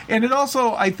 And it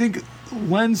also, I think,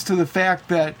 lends to the fact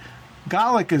that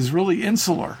Gallic is really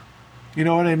insular. You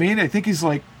know what I mean? I think he's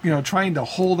trying to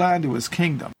hold on to his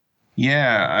kingdom.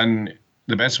 Yeah, and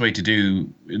the best way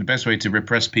to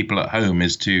repress people at home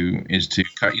is to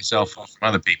cut yourself off from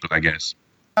other people, I guess.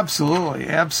 Absolutely,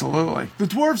 absolutely. The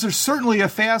dwarves are certainly a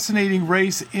fascinating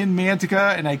race in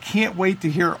Mantica, and I can't wait to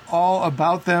hear all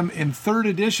about them in 3rd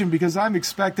edition because I'm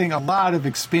expecting a lot of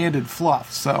expanded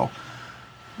fluff. So,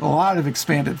 a lot of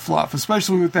expanded fluff,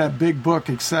 especially with that big book,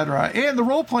 etc. And the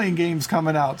role-playing game's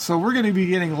coming out, so we're going to be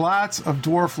getting lots of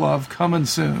dwarf love coming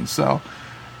soon. So,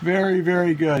 very,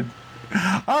 very good.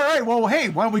 All right, well, hey,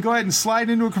 why don't we go ahead and slide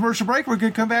into a commercial break? We're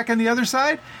going to come back on the other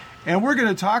side, and we're going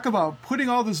to talk about putting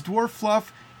all this dwarf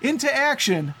fluff into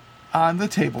action on the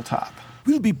tabletop.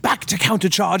 We'll be back to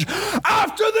Countercharge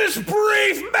after this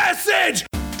brief message.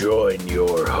 Join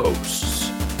your hosts,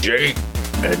 Jake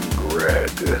and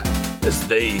Greg, as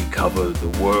they cover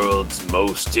the world's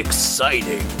most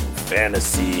exciting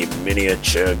fantasy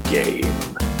miniature game,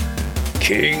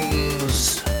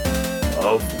 Kings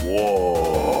of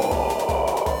War.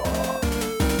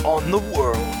 On the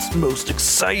world's most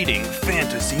exciting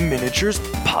fantasy miniatures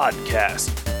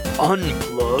podcast,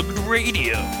 Unplugged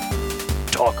Radio.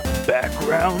 Talk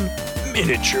background,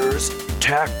 miniatures,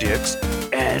 tactics,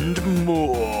 and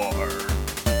more.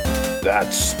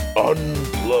 That's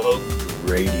Unplugged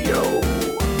Radio.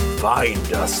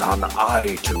 Find us on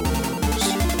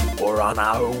iTunes or on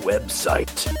our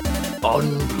website,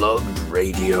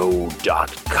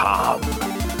 unpluggedradio.com.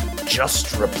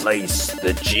 Just replace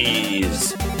the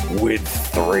G's with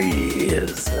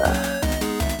 3's.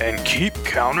 And keep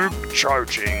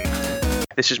countercharging.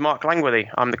 This is Mark Langworthy.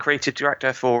 I'm the creative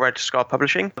director for Red Scar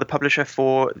Publishing, the publisher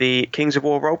for the Kings of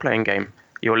War role-playing game.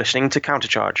 You're listening to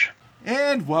Countercharge.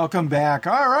 And welcome back.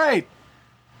 All right.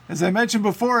 As I mentioned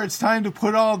before, it's time to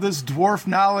put all this dwarf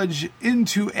knowledge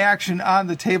into action on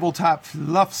the tabletop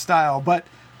fluff style. But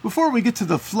before we get to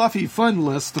the fluffy fun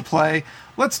list to play,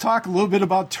 let's talk a little bit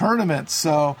about tournaments.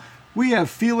 So we have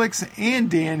Felix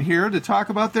and Dan here to talk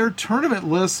about their tournament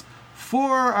lists for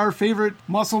our favorite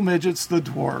muscle midgets, the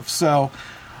dwarves. So,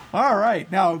 all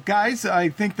right. Now, guys, I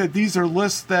think that these are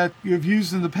lists that you've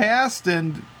used in the past,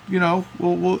 and,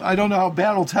 we'll I don't know how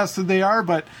battle-tested they are,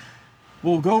 but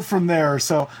we'll go from there.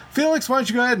 So, Felix, why don't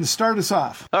you go ahead and start us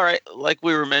off? All right. Like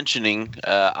we were mentioning,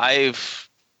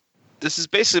 this is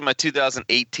basically my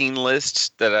 2018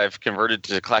 list that I've converted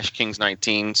to Clash of Kings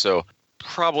 19, so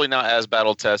probably not as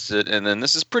battle-tested. And then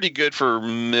this is pretty good for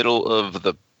middle of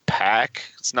the pack.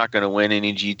 It's not going to win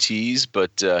any GTs,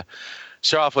 but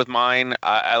start off with mine.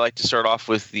 I like to start off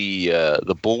with the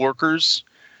Bulwarkers.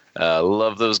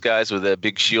 Love those guys with that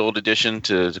big shield addition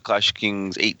to Clash of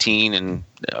Kings 18 and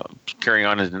carrying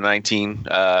on into 19.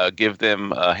 Give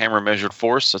them a hammer measured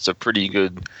force. That's a pretty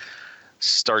good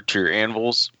start to your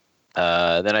anvils.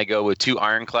 Then I go with 2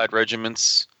 ironclad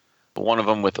regiments. One of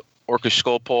them with Orcish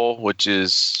Skullpole, which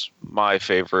is my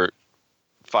favorite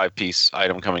 5-piece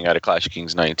item coming out of Clash of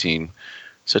Kings 19.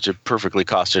 Such a perfectly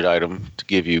costed item to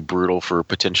give you brutal for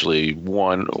potentially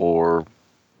 1 or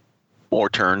more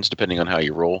turns, depending on how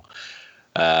you roll.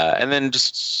 And then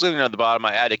just sitting at the bottom,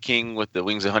 I add a king with the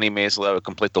Wings of Honey Mace, so that would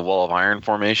complete the Wall of Iron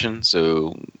formation.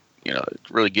 So, it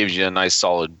really gives you a nice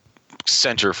solid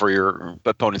center for your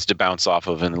opponents to bounce off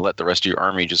of and let the rest of your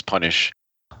army just punish.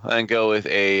 And go with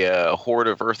a horde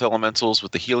of Earth Elementals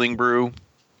with the Healing Brew.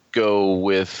 Go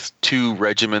with 2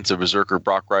 regiments of Berserker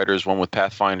Brock Riders, one with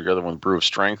Pathfinder, the other one with Brew of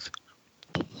Strength.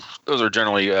 Those are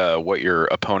generally what your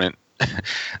opponent...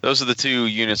 Those are the 2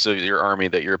 units of your army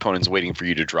that your opponent's waiting for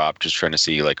you to drop, just trying to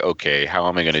see, like, okay, how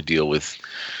am I going to deal with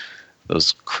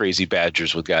those crazy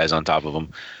badgers with guys on top of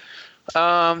them?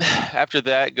 After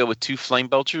that, go with 2 Flame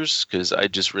Belchers, because I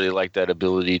just really like that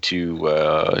ability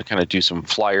to kind of do some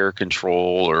flyer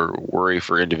control or worry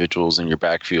for individuals in your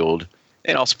backfield,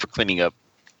 and also for cleaning up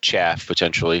chaff,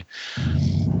 potentially.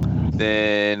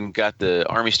 Then got the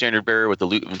Army Standard Bearer with the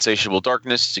Loot of Insatiable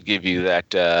Darkness to give you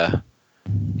that...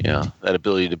 that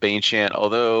ability to Bane Chant,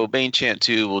 although Bane Chant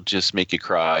 2 will just make you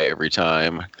cry every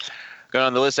time. Going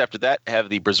on the list after that, have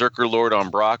the Berserker Lord on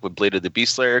Brock with Blade of the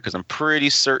Beast Slayer, because I'm pretty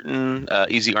certain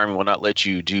Easy Army will not let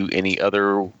you do any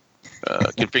other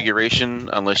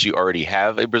configuration unless you already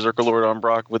have a Berserker Lord on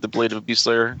Brock with the Blade of the Beast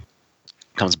Slayer.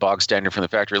 Comes bog standard from the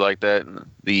factory like that.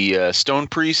 The Stone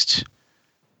Priest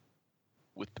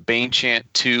with the Bane Chant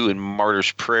 2 and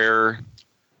Martyr's Prayer,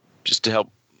 just to help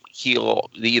heal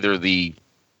either the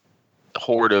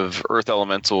horde of Earth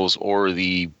Elementals or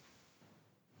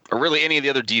really any of the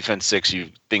other defense 6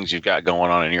 things you've got going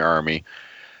on in your army.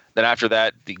 Then after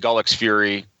that, the Gollux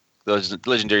Fury, the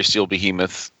legendary Steel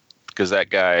Behemoth, because that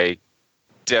guy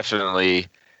definitely,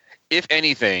 if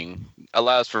anything,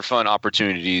 allows for fun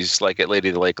opportunities like at Lady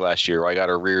of the Lake last year, where I got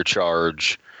a rear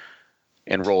charge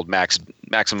and rolled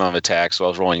maximum attacks. So I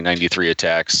was rolling 93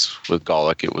 attacks with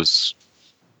Golluck. It was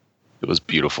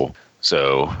beautiful.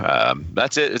 So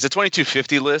that's it. It's a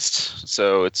 2250 list,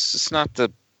 so it's not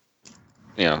the,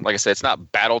 like I said, it's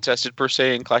not battle tested per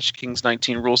se in Clash of Kings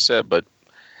 19 rule set, but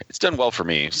it's done well for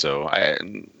me. So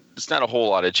it's not a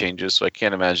whole lot of changes, so I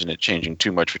can't imagine it changing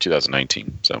too much for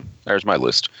 2019. So there's my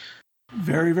list.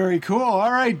 Very, very cool.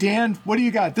 All right, Dan, what do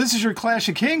you got? This is your Clash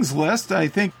of Kings list. I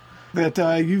think that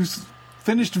you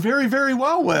finished very, very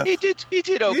well with. He did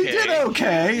okay. He did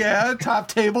okay, yeah. Top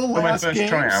table last game.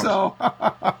 Tryout. So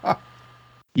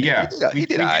yeah, he did. We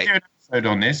did an episode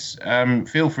on this.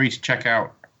 Feel free to check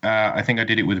out. I think I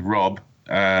did it with Rob.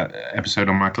 Episode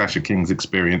on my Clash of Kings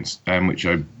experience, which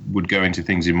I would go into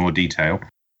things in more detail.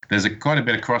 There's quite a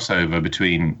bit of crossover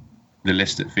between the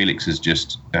list that Felix has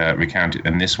just recounted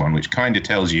and this one, which kind of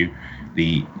tells you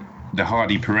the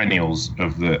hardy perennials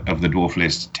of the dwarf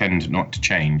list tend not to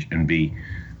change and be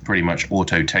pretty much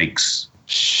auto takes.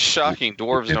 Shocking,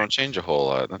 dwarves don't change a whole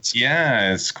lot.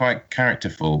 It's quite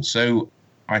characterful. So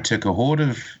I took a horde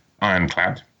of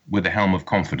Ironclad with the Helm of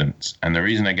Confidence, and the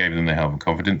reason I gave them the Helm of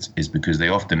Confidence is because they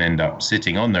often end up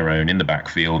sitting on their own in the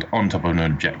backfield on top of an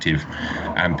objective,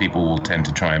 and people will tend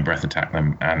to try and breath attack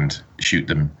them and shoot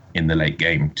them in the late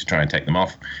game to try and take them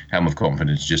off. Helm of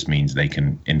Confidence just means they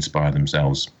can inspire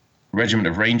themselves. Regiment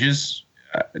of Rangers,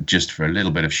 just for a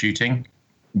little bit of shooting,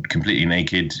 completely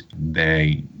naked.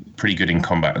 They're pretty good in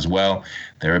combat as well.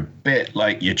 They're a bit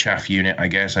like your chaff unit, I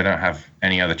guess. I don't have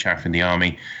any other chaff in the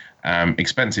army.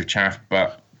 Expensive chaff,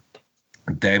 but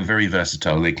they're very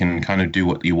versatile. They can kind of do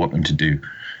what you want them to do.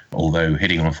 Although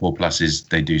hitting on 4+,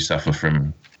 they do suffer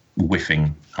from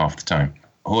whiffing half the time.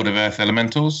 Horde of Earth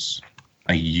Elementals,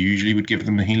 I usually would give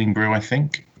them the Healing Brew, I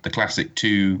think. The classic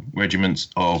 2 regiments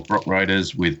of Brock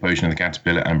Riders with Potion of the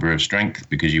Caterpillar and Brew of Strength,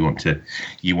 because you want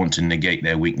to negate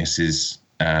their weaknesses,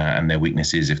 and their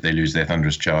weaknesses, if they lose their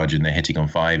Thunderous Charge and they're hitting on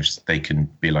 5s, they can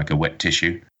be like a wet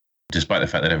tissue. Despite the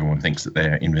fact that everyone thinks that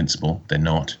they're invincible, they're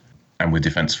not. And with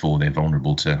Defense 4, they're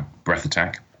vulnerable to breath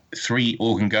attack. 3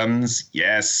 Organ Guns.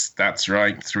 Yes, that's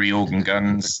right, 3 Organ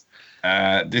Guns.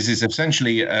 This is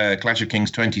essentially a Clash of Kings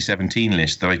 2017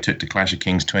 list that I took to Clash of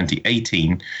Kings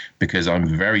 2018 because I'm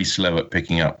very slow at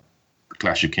picking up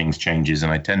Clash of Kings changes,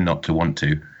 and I tend not to want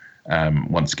to.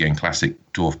 Once again, classic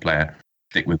dwarf player.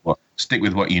 Stick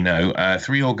with what you know.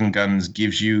 3 Organ Guns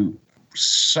gives you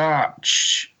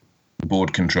such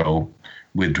board control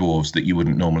with dwarves that you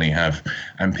wouldn't normally have,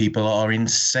 and people are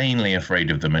insanely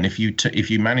afraid of them. And if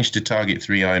you manage to target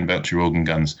 3 Iron Belcher organ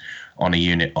guns on a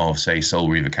unit of, say, Soul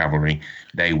Reaver cavalry,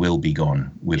 they will be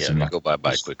gone with some luck. Go bye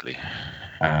quickly.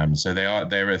 So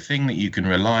they're a thing that you can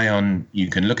rely on. You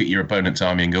can look at your opponent's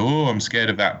army and go, oh, I'm scared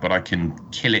of that, but I can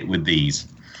kill it with these.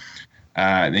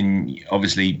 Then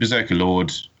obviously Berserker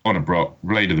Lord, Honor Brock,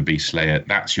 Blade of the Beast Slayer,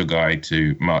 that's your guy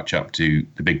to march up to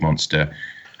the big monster,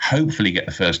 hopefully get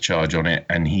the first charge on it,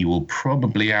 and he will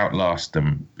probably outlast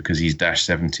them because he's dash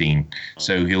 17.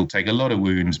 So he'll take a lot of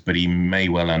wounds, but he may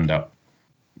well end up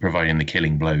providing the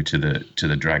killing blow to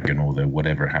the dragon or the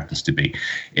whatever it happens to be.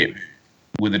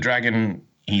 With the dragon,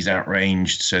 he's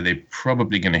outranged, so they're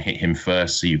probably going to hit him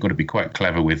first. So you've got to be quite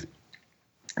clever with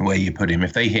where you put him.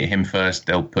 If they hit him first,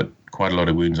 they'll put quite a lot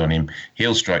of wounds on him.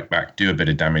 He'll strike back, do a bit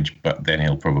of damage, but then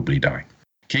he'll probably die.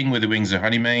 King with the Wings of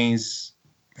Honeymaze,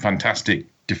 fantastic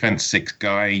defense 6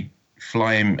 guy.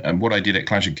 Fly him. And what I did at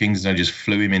Clash of Kings is I just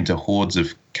flew him into hordes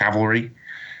of cavalry,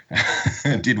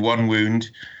 did 1 wound,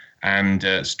 and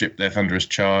stripped their thunderous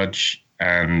charge.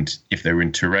 And if they were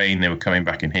in terrain, they were coming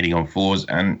back and hitting on 4s,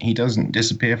 and he doesn't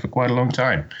disappear for quite a long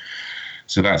time.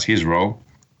 So that's his role.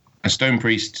 A Stone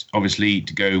Priest, obviously,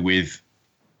 to go with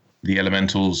the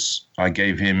elementals. I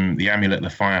gave him the Amulet,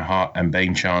 the Fire Heart, and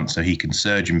Bane Chant, so he can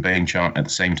surge and Bane Chant at the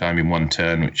same time in 1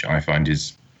 turn, which I find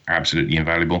is absolutely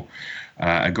invaluable.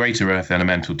 A Greater Earth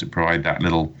Elemental to provide that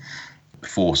little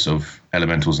force of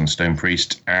elementals and Stone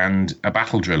Priest, and a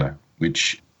Battle Driller,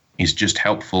 which is just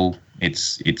helpful.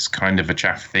 It's kind of a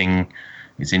chaff thing.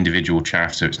 It's individual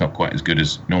chaff, so it's not quite as good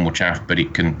as normal chaff, but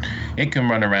it can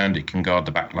run around, it can guard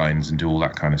the back lines and do all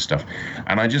that kind of stuff.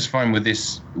 And I just find with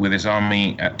this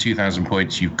army at 2,000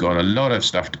 points, you've got a lot of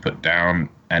stuff to put down,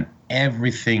 and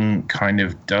everything kind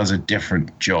of does a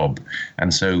different job.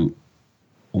 And so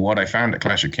what I found at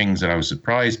Clash of Kings that I was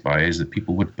surprised by is that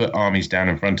people would put armies down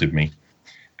in front of me,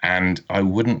 and I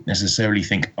wouldn't necessarily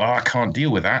think, oh, I can't deal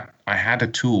with that. I had a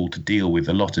tool to deal with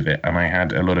a lot of it, and I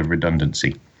had a lot of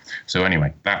redundancy. So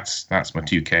anyway, that's my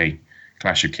 2K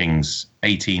Clash of Kings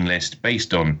 18 list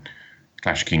based on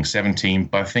Clash of Kings 17,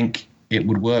 but I think it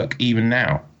would work even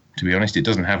now. To be honest, it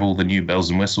doesn't have all the new bells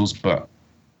and whistles, but,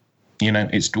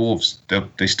 it's dwarves.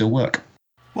 They still work.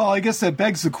 Well, I guess that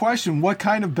begs the question, what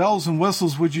kind of bells and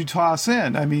whistles would you toss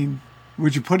in? I mean,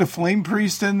 would you put a Flame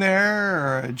Priest in there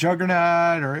or a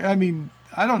Juggernaut? I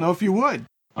don't know if you would.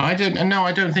 I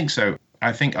don't think so.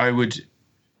 I think I would.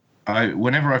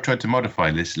 Whenever I've tried to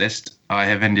modify this list, I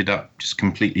have ended up just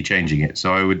completely changing it.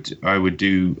 So I would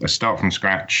do a start from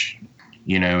scratch,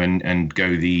 and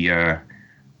go the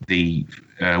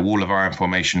Wall of Iron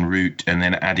formation route, and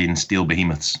then add in Steel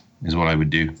Behemoths is what I would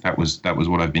do. That was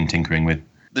what I've been tinkering with.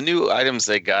 The new items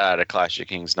they got at Clash of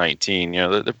Kings 19,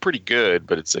 they're pretty good,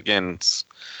 but you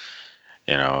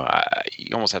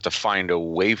almost have to find a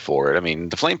way for it. I mean,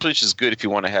 the Flame Priest is good if you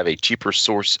want to have a cheaper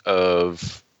source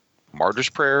of Martyr's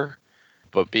Prayer,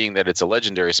 but being that it's a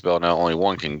legendary spell, now only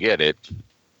one can get it.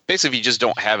 Basically, if you just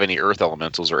don't have any Earth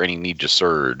Elementals or any need to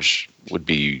surge, would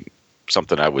be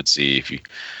something I would see. If you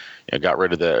got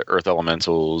rid of the Earth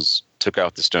Elementals, took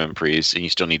out the Stone Priest, and you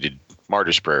still needed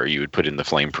Martyr's Prayer, you would put in the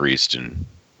Flame Priest and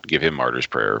give him Martyr's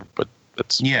Prayer. But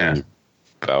that's really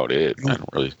about it. I don't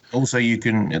really. Also,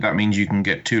 that means you can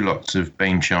get 2 lots of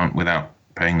Bane Chant without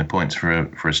paying the points for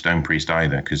a Stone Priest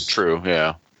either. Because true,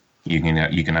 yeah. You can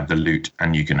have the loot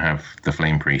and you can have the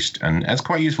Flame Priest, and that's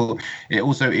quite useful.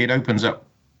 It opens up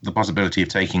the possibility of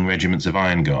taking regiments of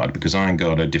Iron Guard, because Iron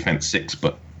Guard are defense 6,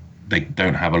 but they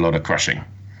don't have a lot of crushing.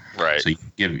 Right. So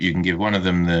you can give one of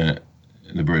them the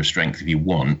Brew of Strength if you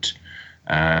want,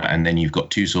 and then you've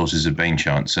got 2 sources of Bane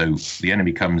Chant. So the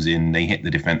enemy comes in, they hit the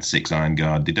defense 6 Iron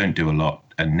Guard, they don't do a lot,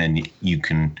 and then you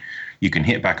can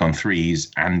hit back on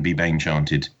 3s and be Bane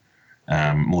Chanted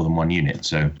more than 1 unit.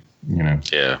 So.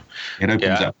 Yeah, it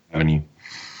opens up avenue.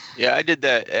 Yeah, I did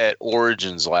that at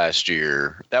Origins last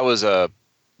year. That was a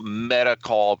meta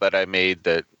call that I made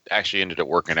that actually ended up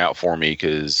working out for me,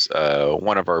 because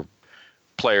one of our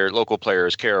local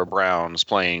players, Kara Brown, is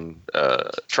playing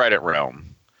Trident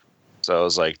Realm. So I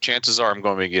was like, chances are I'm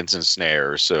going against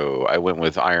Ensnare. So I went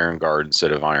with Iron Guard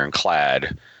instead of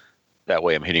Ironclad. That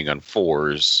way I'm hitting on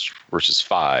 4s versus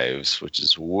 5s, which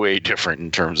is way different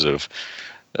in terms of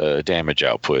damage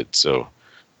output. So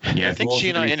yeah, I think she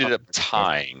and I ended up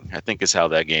tying, I think is how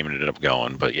that game ended up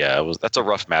going. But yeah, that's a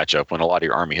rough matchup when a lot of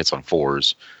your army hits on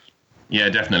 4s. Yeah,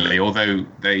 definitely. Although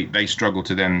they struggle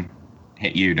to then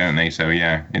hit you, don't they? So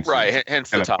yeah, it's right. Hence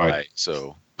the tie.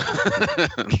 So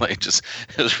it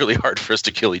was really hard for us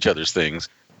to kill each other's things.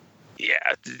 Yeah,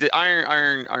 the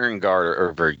Iron Guard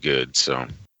are very good. So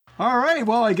All right,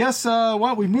 well, I guess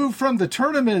we move from the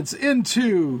tournaments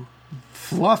into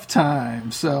fluff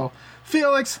time. So,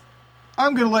 Felix,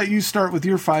 I'm going to let you start with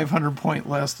your 500-point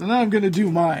list, and I'm going to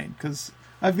do mine, because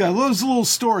I've got a little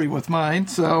story with mine,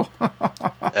 so...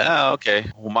 Okay.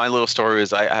 Well, my little story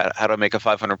is how to make a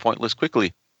 500-point list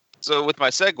quickly. So with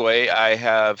my segue, I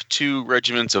have 2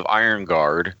 regiments of Iron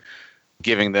Guard,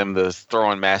 giving them the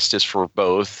Throw-in Mastis for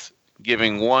both,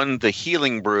 giving one the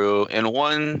Healing Brew, and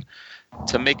one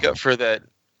to make up for that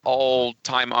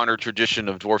all-time honored tradition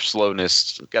of dwarf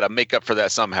slowness. Got to make up for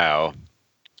that somehow.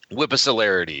 Whip of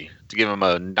Celerity to give them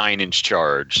a 9-inch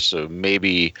charge, so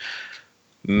maybe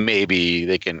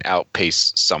they can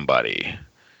outpace somebody.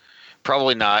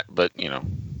 Probably not, but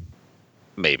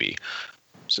maybe.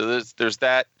 So there's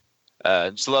that.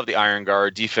 Just love the Iron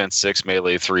Guard. Defense 6,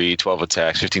 melee 3, 12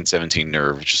 attacks, 15, 17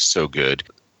 nerve, which is so good.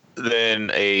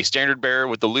 Then a standard bearer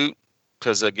with the loot,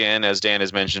 because again, as Dan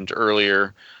has mentioned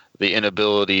earlier, the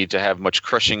inability to have much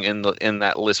crushing in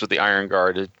that list with the Iron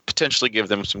Guard, to potentially give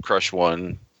them some crush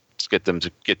 1, to get them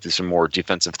to get to some more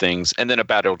defensive things, and then a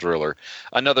battle driller,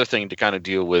 another thing to kind of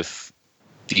deal with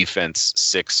defense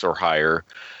 6 or higher,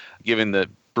 giving the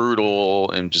brutal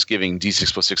and just giving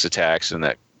d6 plus 6 attacks and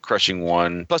that crushing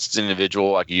 1. Plus, it's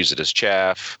individual. I could use it as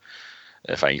chaff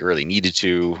if I really needed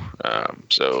to.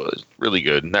 So it's really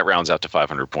good. And that rounds out to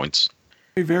 500 points.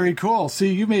 Very cool.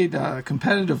 See, you made a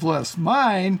competitive list.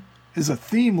 Mine is a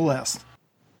theme list.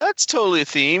 That's totally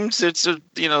themed. It's the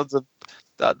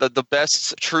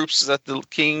best troops that the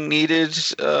king needed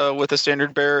with a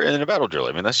standard bearer and a battle drill.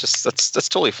 I mean, that's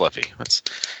totally fluffy.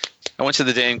 I went to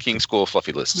the Dan King School of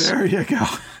Fluffy Lists. There you go.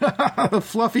 The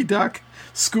Fluffy Duck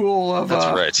School of... That's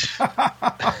right.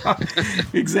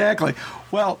 Exactly.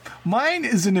 Well, mine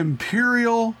is an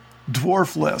Imperial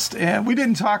dwarf list, and we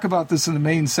didn't talk about this in the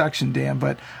main section, Dan,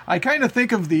 but I kind of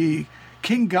think of the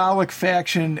King Gallic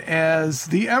faction as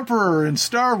the Emperor in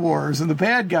Star Wars and the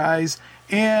bad guys,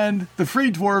 and the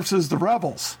Free Dwarfs as the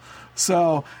rebels.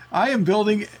 So I am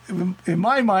building, in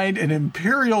my mind, an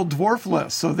Imperial dwarf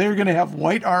list. So they're going to have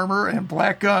white armor and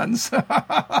black guns.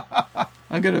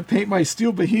 I'm going to paint my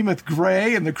Steel Behemoth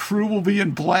gray, and the crew will be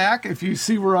in black, if you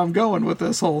see where I'm going with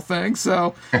this whole thing.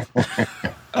 So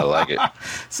I like it.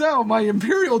 So my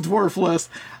Imperial dwarf list,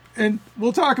 and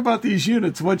we'll talk about these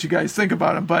units, what you guys think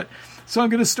about them. But so I'm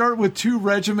going to start with 2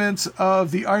 regiments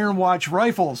of the Iron Watch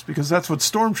rifles, because that's what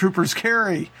stormtroopers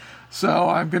carry. So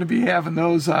I'm going to be having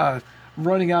those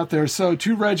running out there. So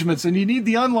 2 regiments, and you need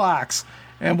the unlocks.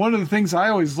 And one of the things I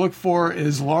always look for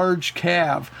is large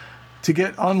cav to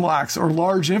get unlocks, or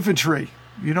large infantry.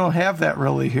 You don't have that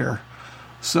really here.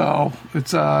 So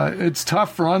it's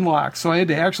tough for unlocks. So I had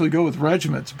to actually go with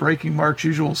regiments, breaking Mark's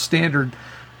usual standard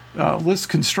list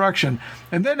construction.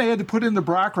 And then I had to put in the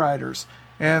Brock Riders.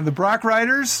 And the Brock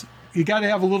Riders, you got to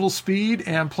have a little speed,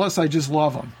 and plus I just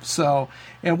love them. So,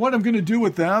 and what I'm going to do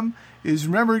with them is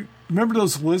remember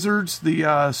those lizards the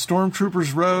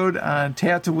stormtroopers rode on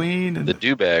Tatooine, and the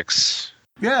Dewbacks.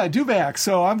 Yeah, Dewback.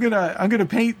 So I'm gonna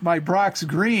paint my Brocks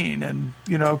green, and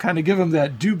kind of give them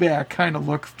that Dewback kind of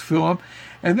look to them.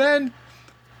 And then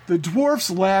the dwarfs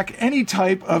lack any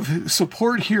type of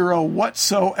support hero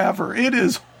whatsoever. It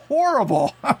is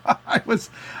horrible. I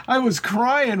was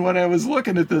crying when I was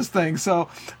looking at this thing. So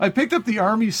I picked up the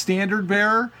Army Standard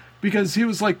Bearer because he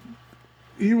was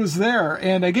there,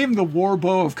 and I gave him the War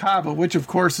Bow of Kaba, which of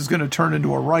course is going to turn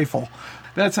into a rifle.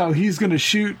 That's how he's going to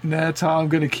shoot, and that's how I'm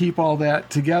going to keep all that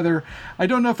together. I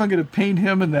don't know if I'm going to paint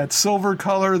him in that silver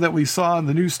color that we saw in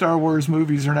the new Star Wars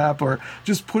movies or not, or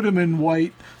just put him in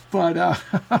white. But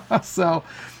so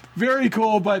very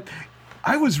cool. But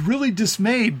I was really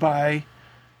dismayed by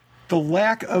the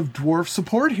lack of dwarf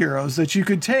support heroes that you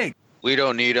could take. We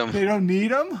don't need them. They don't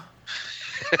need them?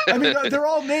 I mean, they're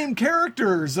all named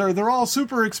characters, or they're all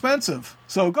super expensive.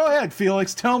 So go ahead,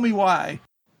 Felix, tell me why.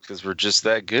 Because we're just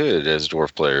that good as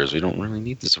dwarf players. We don't really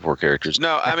need the support characters.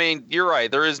 No, I mean, you're right.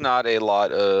 There is not a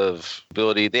lot of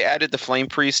ability. They added the Flame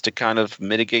Priest to kind of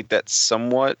mitigate that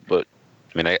somewhat, but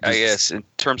I mean, I guess in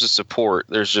terms of support,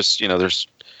 there's just, there's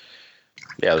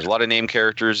a lot of name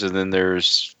characters, and then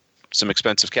there's some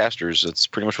expensive casters. That's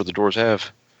pretty much what the dwarves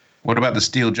have. What about the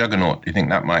Steel Juggernaut? Do you think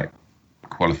that might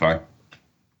qualify?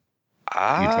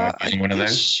 I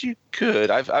guess you could.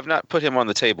 I've not put him on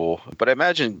the table, but I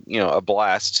imagine a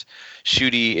blast,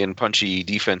 shooty and punchy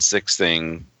defense 6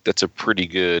 thing. That's a pretty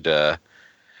good,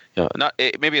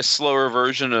 maybe a slower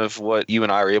version of what you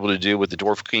and I are able to do with the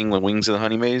Dwarf King and Wings of the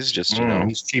Honey Maze. Just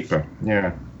he's cheaper.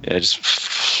 Yeah, just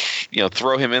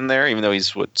throw him in there, even though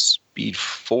he's speed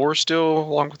 4 still,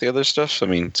 along with the other stuff. I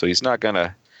mean, so he's not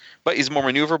gonna, but he's more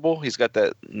maneuverable. He's got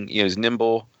that, he's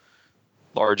nimble.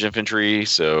 large infantry.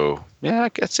 So yeah,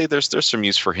 I'd say there's some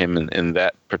use for him in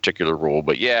that particular role.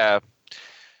 But yeah,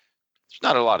 there's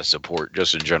not a lot of support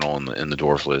just in general in the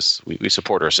dwarf list. We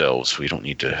support ourselves. We don't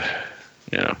need to,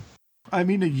 you know. I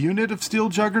mean, a unit of Steel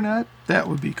Juggernaut? That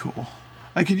would be cool.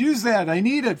 I could use that. I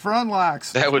need it for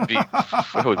unlocks. That would be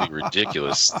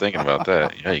ridiculous thinking about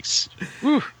that. Yikes.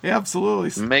 Whew.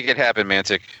 Absolutely. Make it happen,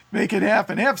 Mantic. Make it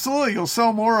happen. Absolutely. You'll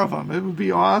sell more of them. It would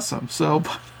be awesome. So,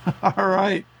 all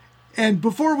right. And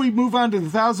before we move on to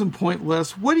the 1,000-point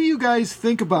list, what do you guys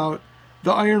think about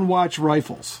the Iron Watch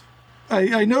rifles?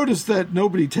 I noticed that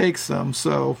nobody takes them,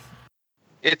 so...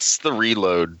 It's the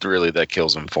reload, really, that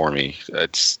kills them for me.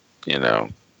 It's, you know...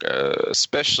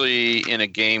 especially in a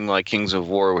game like Kings of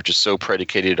War, which is so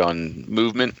predicated on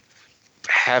movement,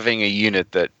 having a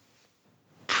unit that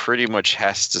pretty much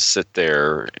has to sit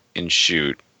there and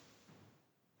shoot,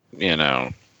 you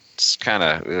know, it's kind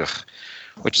of,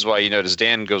 which is why you notice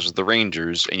Dan goes with the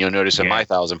Rangers, and you'll notice in my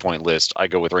 1,000-point list, I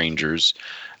go with Rangers.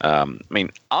 I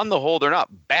mean, on the whole, they're not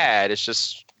bad. It's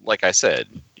just, like I said,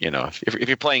 you know, if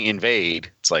you're playing Invade,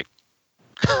 it's like,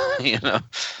 you know.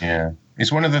 Yeah.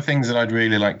 It's one of the things that I'd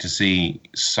really like to see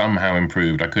somehow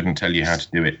improved. I couldn't tell you how to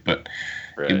do it, but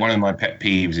one of my pet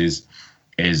peeves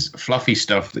is fluffy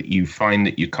stuff that you find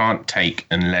that you can't take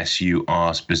unless you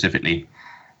are specifically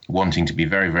wanting to be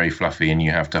very, very fluffy, and you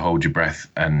have to hold your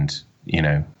breath and, you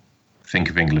know, think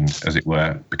of England, as it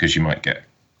were, because you might get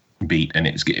beat, and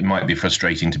it might be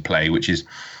frustrating to play, which is,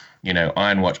 you know,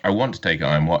 Iron Watch. I want to take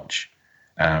Iron Watch.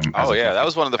 That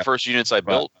was one of the first units I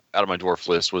built out of my dwarf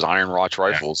list was Iron Watch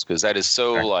rifles, because that is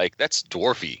so like, that's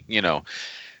dwarfy, you know.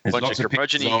 There's bunch of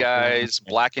curmudgeon guys,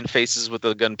 blackened faces with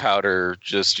the gunpowder,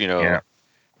 just, you know. Yeah.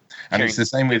 And it's the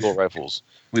same with rifles.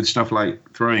 With stuff like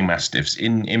throwing mastiffs.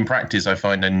 In practice, I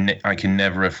find I can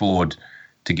never afford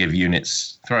to give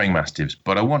units throwing mastiffs,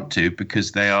 but I want to,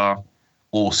 because they are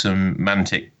awesome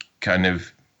Mantic kind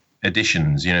of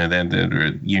additions. You know, they're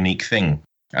a unique thing.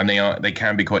 And they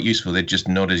can be quite useful. They're just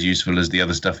not as useful as the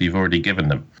other stuff you've already given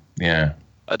them. Yeah.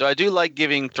 I do like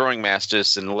giving throwing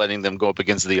mastiffs and letting them go up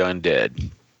against the undead.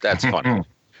 That's fun.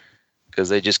 Because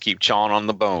they just keep chawing on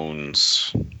the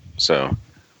bones. So,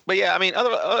 but yeah, I mean,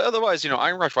 otherwise, you know,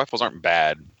 Iron Watch rifles aren't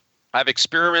bad. I've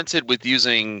experimented with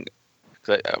using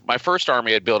my first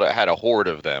army I'd built. I had a horde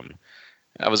of them.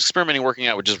 I was experimenting working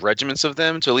out with just regiments of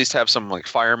them to at least have some like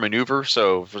fire maneuver.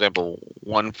 So, for example,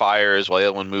 one fires while the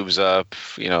other one moves up.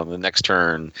 You know, the next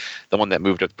turn, the one that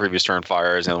moved up the previous turn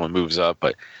fires, and the other one moves up.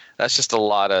 But that's just a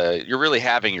lot of. You're really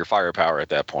having your firepower at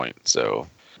that point. So,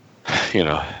 you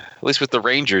know, at least with the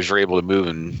Rangers, you're able to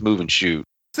move and shoot.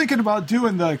 Thinking about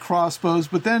doing the crossbows,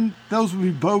 but then those would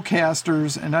be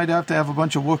bowcasters, and I'd have to have a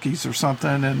bunch of Wookiees or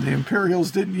something, and the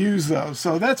Imperials didn't use those,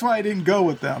 so that's why I didn't go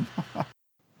with them.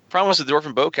 Problem with the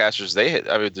Dwarven bowcasters,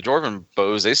 the Dwarven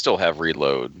bows, they still have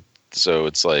reload, so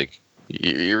it's like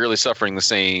you're really suffering the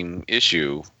same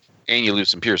issue, and you lose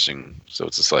some piercing, so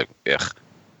it's just like, ugh.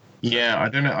 Yeah,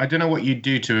 I don't know what you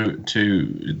do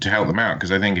to help them out,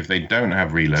 because I think if they don't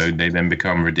have reload, they then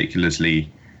become ridiculously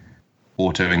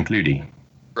auto-including.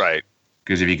 Right.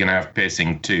 Because if you can have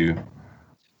piercing 2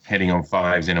 hitting on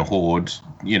 5s in a horde,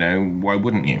 you know, why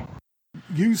wouldn't you?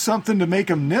 Use something to make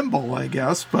them nimble, I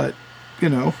guess, but, you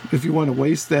know, if you want to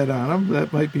waste that on them,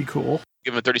 that might be cool.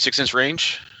 Give them a 36-inch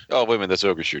range? Oh, wait a minute, that's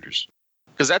ogre shooters.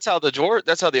 Because that's how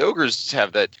the ogres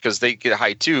have that, because they get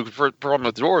height 2. The problem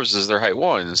with dwarves is they're height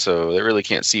 1, so they really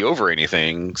can't see over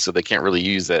anything, so they can't really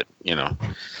use that, you know,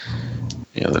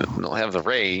 they don't have the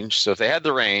range. So if they had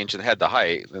the range and had the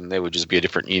height, then they would just be a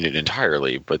different unit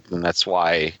entirely. But then that's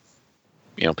why,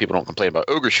 you know, people don't complain about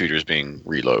ogre shooters being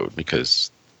reload,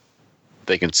 because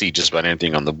they can see just about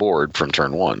anything on the board from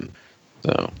turn 1.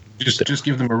 So just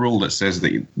give them a rule that says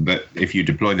that if you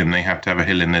deploy them, they have to have a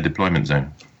hill in their deployment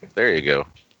zone. There you go.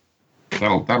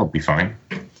 That'll be fine.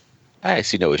 I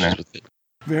see no issues with it.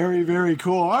 Very, very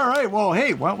cool. All right. Well,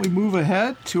 hey, why don't we move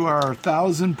ahead to our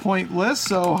 1,000-point list?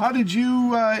 So how did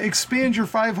you expand your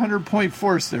 500-point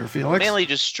force there, Felix? Mainly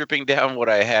just stripping down what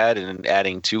I had and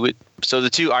adding to it. So the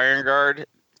 2 Iron Guard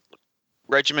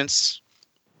regiments,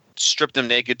 stripped them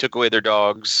naked, took away their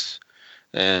dogs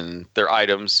and their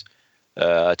items,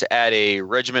 to add a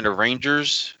regiment of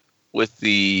Rangers with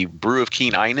the Brew of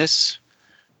Keen Eyeness.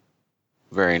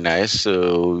 Very nice.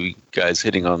 So you guys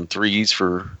hitting on 3s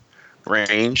for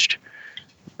ranged.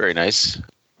 Very nice.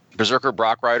 Berserker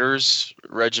Brock Riders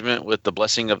regiment with the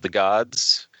Blessing of the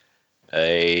Gods.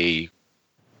 A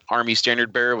Army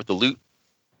Standard Bearer with the Loot,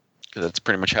 because that's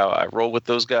pretty much how I roll with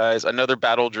those guys. Another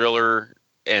Battle Driller,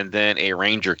 and then a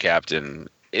Ranger Captain.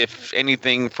 If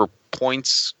anything, for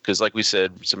points, because like we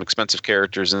said, some expensive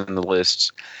characters in the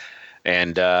lists.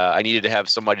 And I needed to have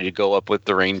somebody to go up with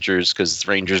the Rangers because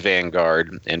Rangers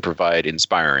Vanguard and provide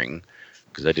inspiring.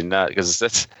 Because I did not,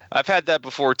 because I've had that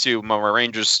before too. My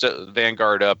Rangers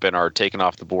Vanguard up and are taken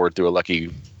off the board through a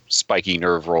lucky spiky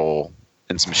nerve roll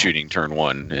and some shooting turn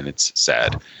 1, and it's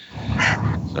sad.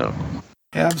 So,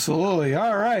 absolutely.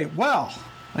 All right. Well,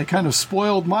 I kind of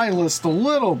spoiled my list a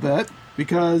little bit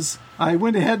because I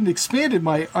went ahead and expanded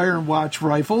my Iron Watch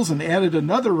rifles and added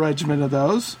another regiment of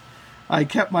those. I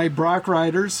kept my Brock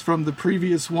Riders from the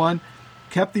previous one,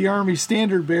 kept the Army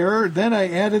Standard Bearer, then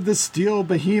I added the Steel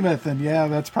Behemoth, and yeah,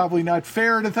 that's probably not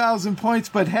fair at 1,000 points,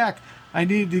 but heck, I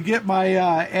needed to get my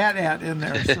AT-AT in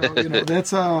there, so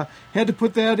that's had to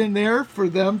put that in there for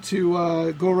them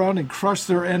to go around and crush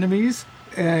their enemies,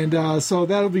 and so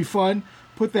that'll be fun.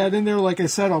 Put that in there, like I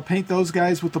said, I'll paint those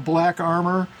guys with the black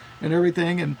armor and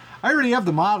everything, and I already have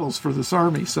the models for this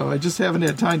army, so I just haven't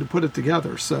had time to put it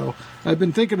together, so I've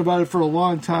been thinking about it for a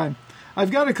long time. I've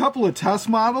got a couple of test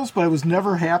models, but I was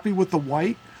never happy with the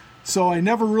white, so I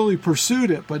never really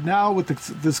pursued it. But now with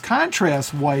this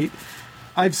contrast white,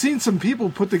 I've seen some people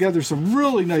put together some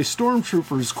really nice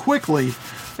stormtroopers quickly,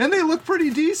 and they look pretty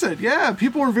decent. Yeah,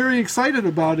 people were very excited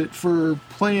about it for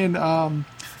playing,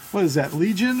 what is that,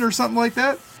 Legion or something like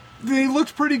that? They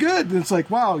looked pretty good. And it's like,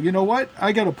 wow, you know what?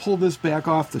 I got to pull this back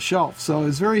off the shelf. So I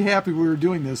was very happy we were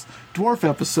doing this dwarf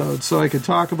episode so I could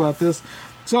talk about this.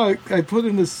 So I put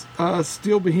in this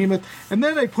Steel Behemoth, and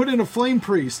then I put in a Flame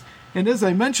Priest. And as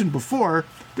I mentioned before,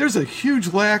 there's a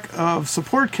huge lack of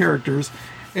support characters.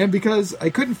 And because I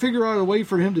couldn't figure out a way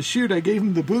for him to shoot, I gave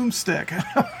him the boomstick.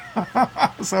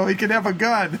 So he could have a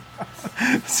gun.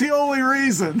 It's the only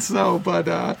reason. So, but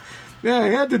yeah, I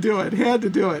had to do it.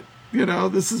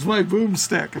 This is my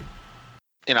boomstick.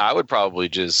 I would probably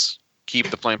just keep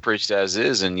the Flame Priest as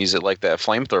is and use it like that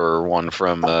flamethrower one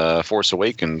from Force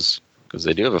Awakens. Because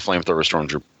they do have a flamethrower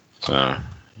stormtrooper. So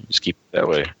just keep it that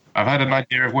way. I've had an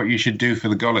idea of what you should do for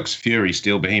the Gollux Fury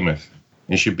Steel Behemoth.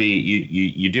 It should be,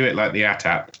 you do it like the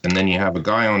AT-AT, and then you have a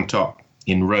guy on top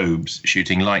in robes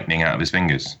shooting lightning out of his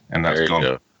fingers. And that's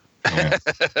gone. Yeah.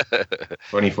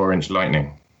 24-inch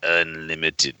lightning.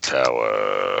 Unlimited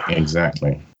power.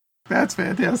 Exactly. That's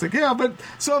fantastic. Yeah, but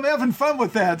so I'm having fun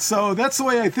with that. So that's the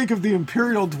way I think of the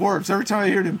Imperial Dwarves. Every time I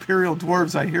hear the Imperial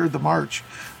Dwarves, I hear the march.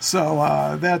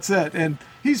 So that's it. And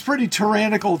he's pretty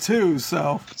tyrannical too.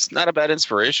 So it's not a bad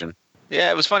inspiration. Yeah,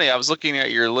 it was funny. I was looking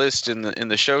at your list in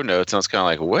the show notes, and I was kind of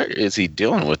like, "What is he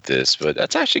doing with this?" But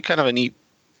that's actually kind of a neat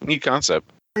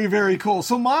concept. Very, very cool.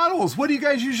 So models, what do you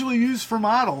guys usually use for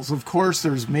models? Of course,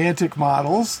 there's Mantic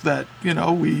models that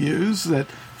we use that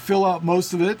fill out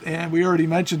most of it, and we already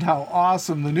mentioned how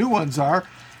awesome the new ones are.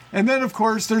 And then, of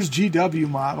course, there's GW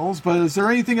models. But is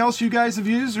there anything else you guys have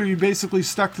used, or are you basically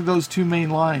stuck to those two main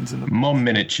lines? Mom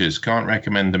miniatures, can't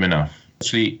recommend them enough.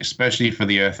 Especially for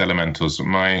the Earth Elementals.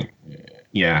 I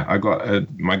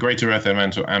got my Greater Earth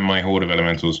Elemental and my Horde of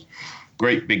Elementals.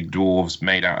 Great big dwarves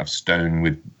made out of stone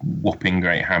with whopping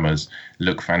great hammers.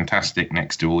 Look fantastic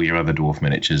next to all your other dwarf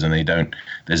miniatures, and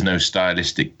there's no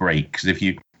stylistic break. Because if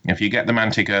you get the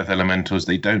Mantic Earth Elementals,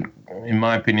 they don't, in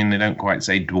my opinion, they don't quite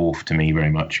say dwarf to me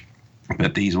very much.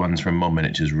 But these ones from Mon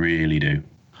Miniatures really do.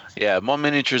 Yeah, Mon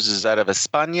Miniatures is out of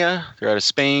España. They're out of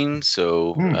Spain,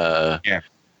 so yeah.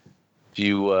 If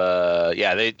you,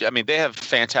 they have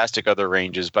fantastic other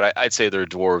ranges, but I'd say their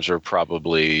dwarves are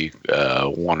probably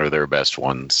one of their best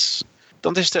ones.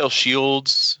 Don't they sell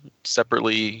shields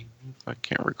separately? I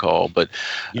can't recall, but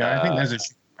yeah, I think there's a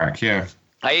pack. Yeah,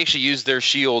 I actually used their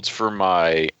shields for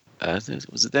my.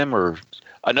 Was it them or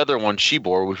another one,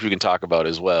 Shibor, which we can talk about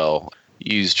as well.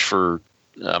 Used for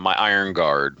my Iron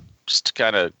Guard, just to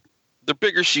kind of the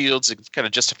bigger shields to kind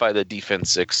of justify the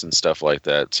defense 6 and stuff like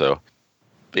that. So.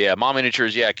 But yeah, Mon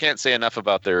Miniatures, I can't say enough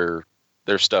about their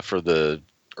stuff for the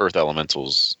Earth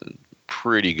Elementals.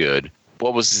 Pretty good.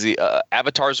 What was the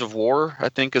Avatars of War, I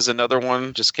think, is another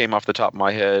one. Just came off the top of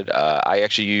my head. I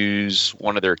actually use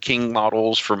one of their King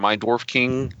models for my Dwarf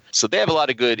King. So they have a lot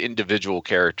of good individual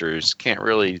characters. Can't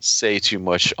really say too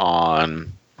much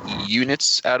on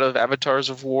units out of Avatars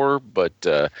of War, but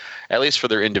at least for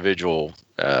their individual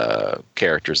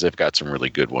characters, they've got some really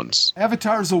good ones.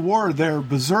 Avatars of War, their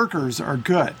berserkers are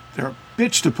good. They're a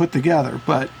bitch to put together,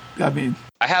 but I mean,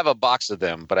 I have a box of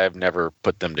them, but I've never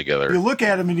put them together. You look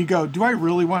at them and you go, "Do I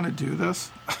really want to do this?"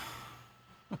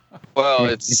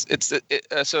 Well,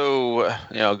 so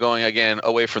going again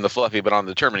away from the fluffy, but on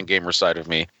the tournament gamer side of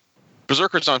me.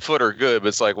 Berserkers on foot are good, but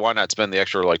it's like, why not spend the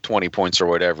extra 20 points or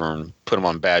whatever and put them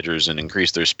on Badgers and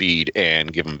increase their speed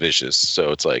and give them Vicious?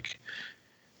 So it's like,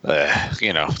 so I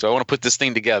want to put this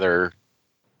thing together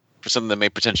for something that may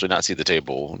potentially not see the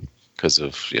table because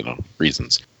of,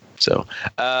 reasons. So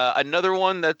another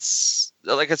one that's,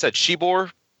 like I said,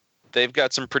 Shibor. They've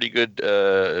got some pretty good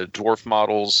dwarf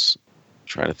models. I'm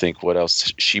trying to think what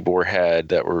else Shibor had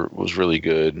that was really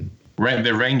good.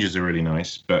 Their ranges are really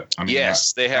nice, but I mean,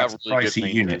 yes, they have really good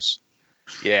ranges. Units.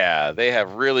 Yeah, they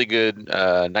have really good,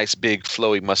 nice big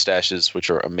flowy mustaches, which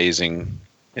are amazing,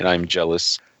 and I'm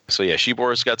jealous. So yeah,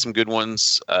 Shibor's got some good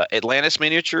ones. Atlantis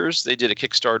Miniatures, they did a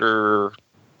Kickstarter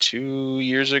 2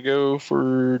 years ago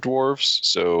for dwarves,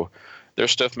 so their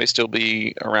stuff may still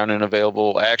be around and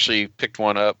available. I actually picked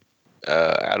one up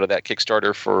out of that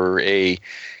Kickstarter for a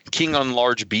King on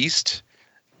Large Beast.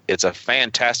 It's a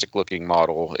fantastic looking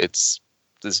model. It's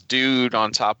this dude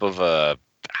on top of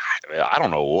I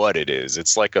don't know what it is.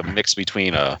 It's like a mix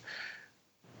between a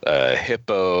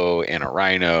hippo and a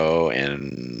rhino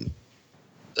and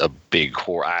a big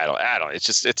horse. I don't.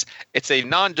 It's a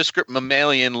nondescript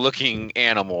mammalian looking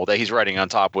animal that he's riding on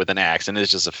top with an axe, and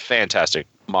it's just a fantastic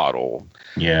model.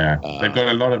 Yeah, they've got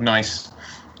a lot of nice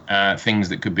things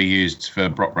that could be used for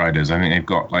Brock riders. I think they've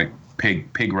got like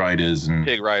pig riders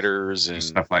and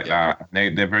stuff like that.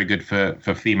 They're very good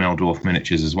for female dwarf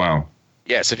miniatures as well.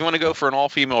 Yes, if you want to go for an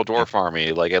all-female dwarf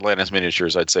army, like Atlantis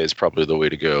Miniatures, I'd say is probably the way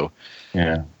to go.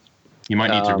 Yeah, you might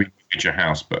need to remake your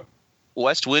house, but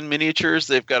West Wind Miniatures,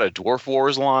 they've got a Dwarf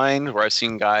Wars line where I've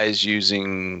seen guys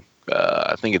using,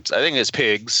 I think it's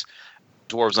pigs,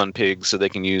 dwarves on pigs, so they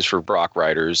can use for Brock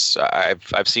riders.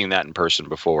 I've seen that in person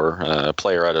before. A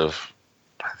player I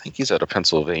think he's out of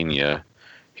Pennsylvania,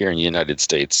 here in the United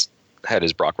States, had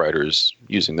his Brock riders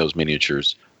using those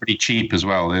miniatures. Pretty cheap as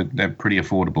well. They're pretty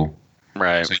affordable.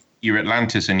 Right. So your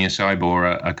Atlantis and your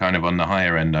Cybor are kind of on the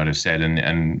higher end, I'd have said,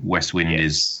 and West Wind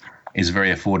is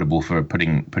very affordable for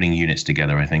putting units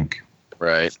together, I think.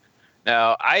 Right.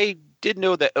 Now, I did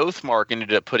know that Oathmark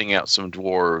ended up putting out some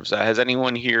dwarves. Has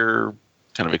anyone here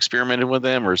kind of experimented with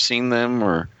them or seen them?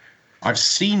 Or I've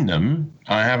seen them.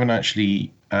 I haven't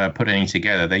actually put any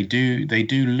together. They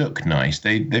do look nice.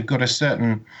 They've got a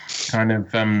certain kind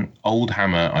of old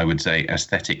hammer, I would say,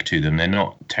 aesthetic to them. They're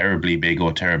not terribly big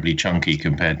or terribly chunky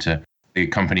compared to the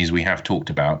companies we have talked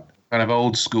about. Kind of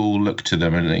old school look to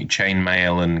them, and like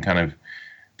chainmail and kind of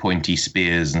pointy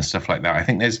spears and stuff like that. I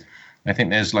think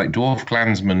there's like Dwarf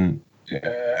Clansman,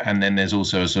 and then there's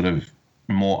also a sort of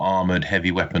more armored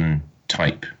heavy weapon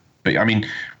type. But I mean,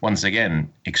 once again,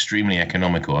 extremely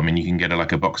economical. I mean, you can get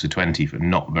a box of 20 for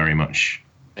not very much.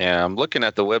 Yeah, I'm looking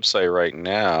at the website right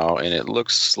now, and it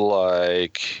looks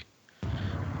like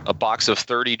a box of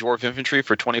 30 Dwarf Infantry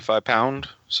for £25.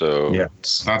 So yeah,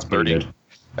 that's pretty good.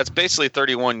 That's basically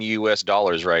 $31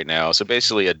 US right now. So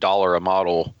basically $1 a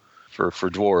model for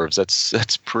dwarves.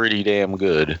 That's pretty damn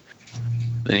good.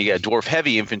 Then you got Dwarf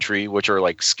Heavy Infantry, which are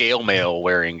like scale mail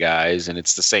wearing guys, and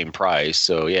it's the same price.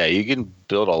 So yeah, you can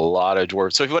build a lot of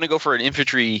dwarves. So if you want to go for an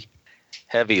infantry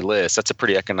heavy list, that's a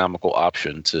pretty economical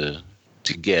option to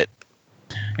get.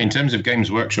 In terms of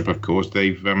Games Workshop, of course,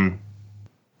 they've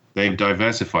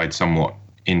diversified somewhat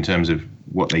in terms of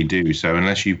what they do. So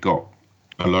unless you've got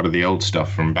a lot of the old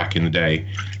stuff from back in the day,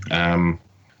 I'm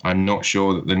not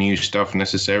sure that the new stuff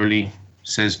necessarily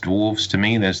says dwarves to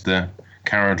me. There's the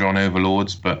Caradron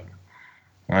Overlords, but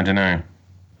I don't know.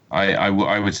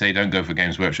 I would say don't go for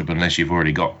Games Workshop unless you've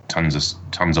already got tons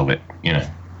of it, you know.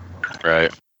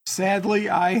 Right. Sadly,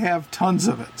 I have tons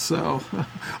of it, so...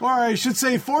 or I should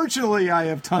say, fortunately, I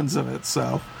have tons of it,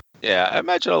 so... Yeah, I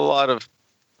imagine a lot of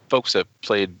folks that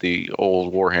played the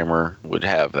old Warhammer would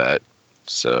have that,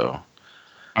 so...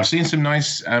 I've seen some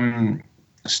nice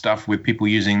stuff with people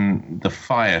using the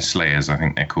Fire Slayers, I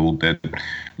think they're called. They're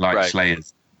like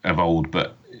Slayers of old,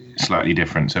 but slightly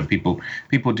different. So people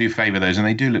do favour those, and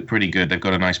they do look pretty good. They've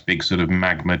got a nice big sort of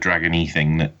magma dragon-y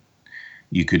thing that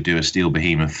you could do a steel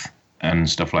behemoth and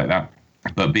stuff like that.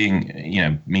 But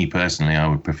being, me personally, I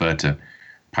would prefer to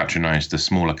patronise the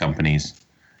smaller companies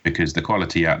because the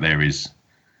quality out there is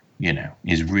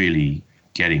really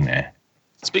getting there.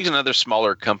 Speaking of other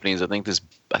smaller companies, I think it's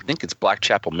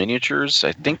Blackchapel Miniatures.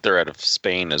 I think they're out of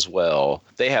Spain as well.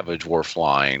 They have a dwarf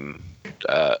line.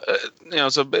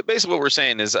 So basically what we're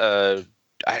saying is I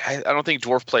don't think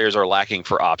dwarf players are lacking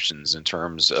for options in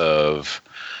terms of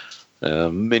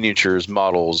miniatures,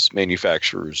 models,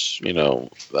 manufacturers.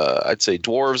 I'd say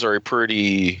dwarves are a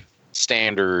pretty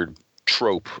standard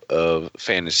trope of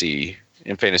fantasy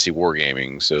and fantasy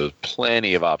wargaming. So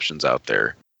plenty of options out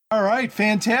there. All right,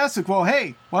 fantastic. Well,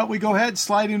 hey, why don't we go ahead,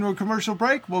 slide into a commercial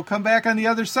break. We'll come back on the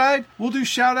other side. We'll do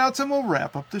shout-outs, and we'll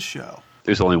wrap up the show.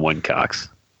 There's only one Cox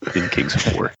in Kings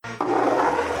of War.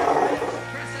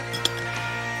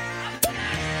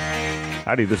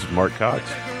 Howdy, this is Mark Cox.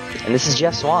 And this is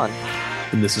Jeff Swan.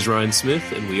 And this is Ryan Smith,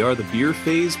 and we are the Beer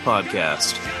Phase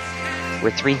Podcast. We're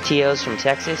three TOs from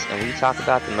Texas, and we talk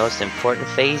about the most important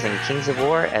phase in Kings of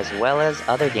War, as well as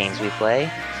other games we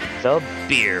play, the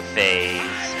beer phase.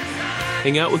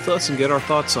 Hang out with us and get our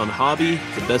thoughts on hobby,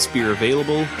 the best beer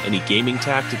available, any gaming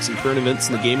tactics and current events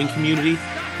in the gaming community,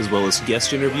 as well as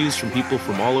guest interviews from people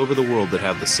from all over the world that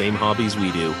have the same hobbies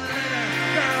we do.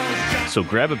 So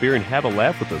grab a beer and have a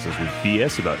laugh with us as we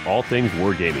BS about all things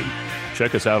wargaming.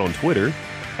 Check us out on Twitter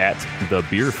at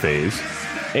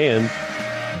TheBeerPhase and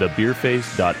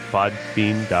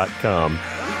thebeerphase.podbean.com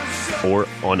or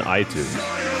on iTunes.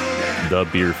 The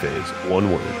Beer Phase,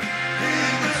 one word.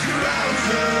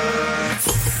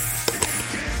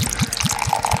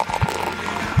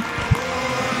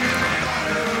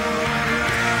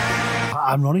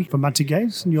 I'm Ronnie from Mantic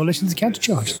Games, and you're listening to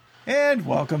Countercharge. And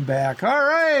welcome back. All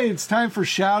right, it's time for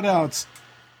shout-outs.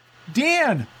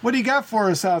 Dan, what do you got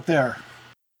for us out there?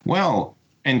 Well,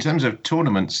 in terms of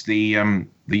tournaments, the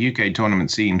UK tournament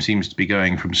scene seems to be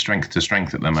going from strength to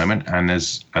strength at the moment, and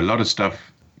there's a lot of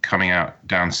stuff coming out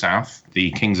down south. The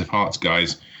Kings of Hearts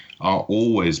guys are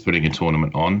always putting a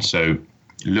tournament on, so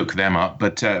look them up.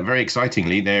 But very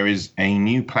excitingly, there is a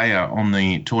new player on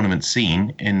the tournament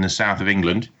scene in the south of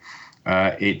England.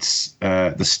 It's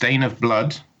the Stain of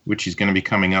Blood, which is going to be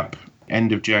coming up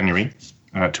end of January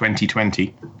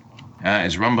 2020.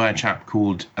 It's run by a chap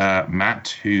called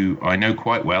Matt, who I know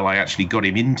quite well. I actually got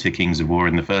him into Kings of War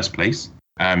in the first place.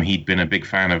 He'd been a big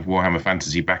fan of Warhammer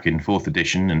Fantasy back in 4th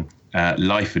edition, and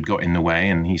life had got in the way,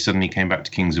 and he suddenly came back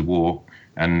to Kings of War,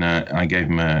 and I gave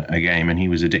him a game, and he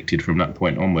was addicted from that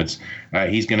point onwards.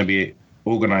 He's going to be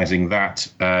organising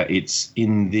that. It's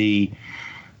in the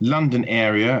London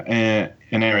area,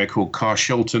 an area called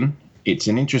Carshalton. It's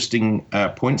an interesting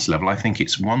points level. I think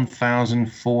it's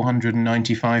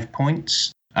 1,495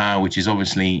 points, which is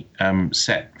obviously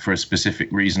set for a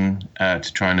specific reason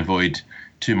to try and avoid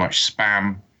too much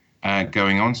spam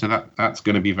going on. So that's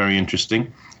going to be very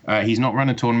interesting. He's not run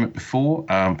a tournament before,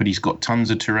 but he's got tons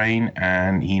of terrain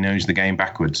and he knows the game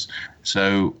backwards.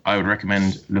 So I would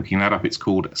recommend looking that up. It's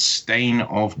called Stain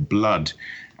of Blood.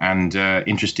 And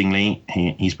interestingly,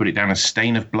 he's put it down as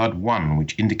Stain of Blood 1,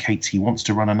 which indicates he wants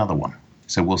to run another one.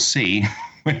 So we'll see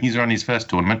when he's run his first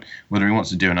tournament whether he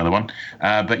wants to do another one.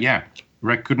 But yeah,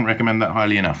 couldn't recommend that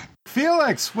highly enough.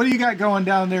 Felix, what do you got going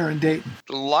down there in Dayton?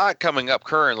 A lot coming up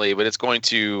currently, but it's going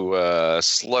to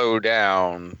slow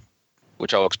down,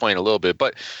 which I'll explain a little bit.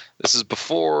 But this is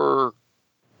before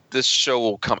this show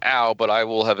will come out, but I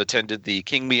will have attended the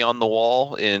King Beyond the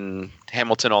Wall in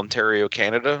Hamilton, Ontario,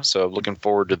 Canada. So I'm looking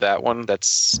forward to that one.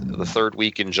 That's the third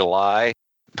week in July.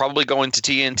 Probably going to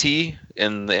TNT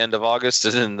in the end of August,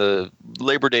 and then the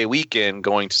Labor Day weekend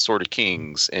going to Sword of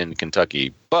Kings in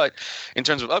Kentucky. But in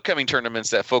terms of upcoming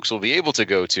tournaments that folks will be able to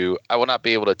go to, I will not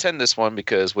be able to attend this one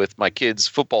because with my kids'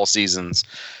 football seasons,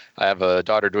 I have a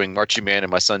daughter doing marching band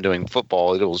and my son doing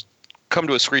football. It will come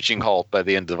to a screeching halt by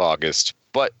the end of August.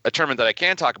 But a tournament that I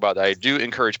can talk about that I do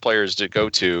encourage players to go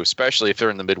to, especially if they're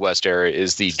in the Midwest area,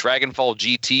 is the Dragonfall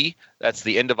GT. That's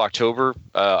the end of October,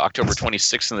 October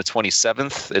 26th and the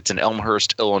 27th. It's in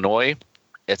Elmhurst, Illinois.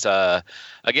 It's,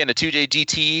 again, a 2-day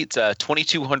GT. It's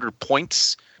 2,200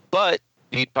 points. But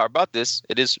the neat part about this,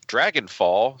 it is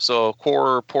Dragonfall. So a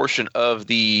core portion of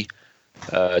the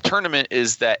tournament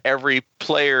is that every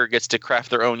player gets to craft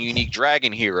their own unique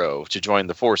dragon hero to join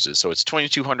the forces. So it's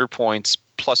 2,200 points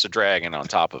plus a dragon on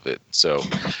top of it. So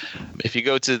if you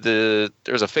go to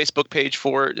there's a Facebook page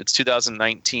for it. It's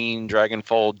 2019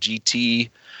 Dragonfall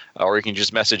GT, or you can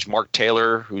just message Mark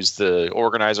Taylor, who's the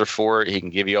organizer for it. He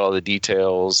can give you all the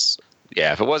details.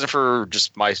 Yeah, if it wasn't for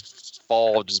just my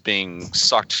fall just being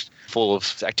sucked full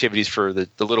of activities for the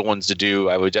little ones to do,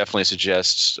 I would definitely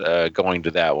suggest going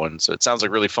to that one. So it sounds like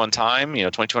a really fun time.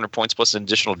 2,200 points plus an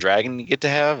additional dragon you get to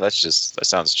have. That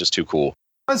sounds just too cool.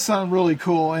 That does sound really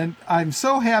cool, and I'm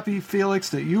so happy, Felix,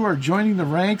 that you are joining the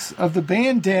ranks of the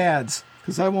band dads,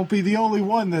 because I won't be the only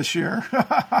one this year.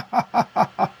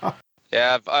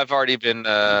 Yeah, I've already been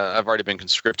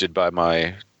conscripted by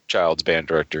my child's band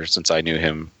director since I knew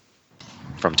him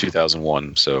from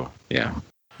 2001. So yeah.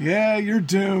 Yeah, you're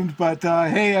doomed, but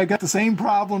hey, I got the same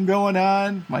problem going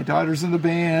on. My daughter's in the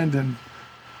band, and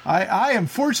I am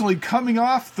fortunately coming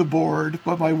off the board,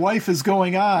 but my wife is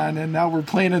going on, and now we're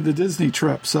planning the Disney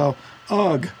trip. So,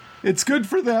 ugh, it's good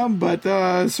for them, but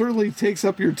certainly takes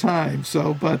up your time.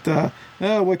 So, but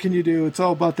what can you do? It's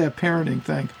all about that parenting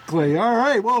thing. Clay. All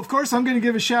right, well, of course, I'm going to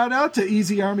give a shout out to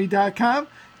EasyArmy.com.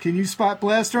 Can you spot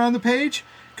Blaster on the page?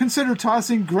 Consider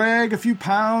tossing Greg a few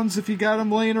pounds if you got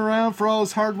him laying around for all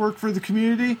his hard work for the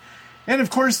community. And, of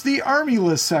course, the Army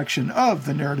List section of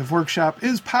the Narrative Workshop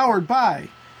is powered by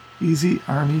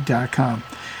EasyArmy.com.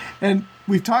 And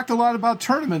we've talked a lot about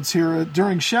tournaments here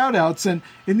during shout-outs, and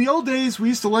in the old days, we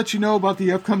used to let you know about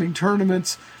the upcoming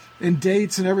tournaments and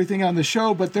dates and everything on the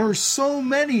show, but there are so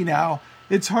many now,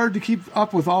 it's hard to keep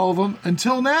up with all of them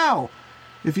until now.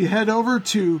 If you head over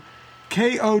to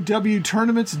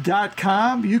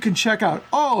KOWtournaments.com, you can check out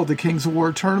all of the Kings of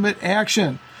War tournament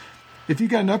action. If you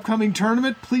got an upcoming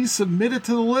tournament, please submit it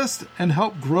to the list and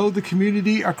help grow the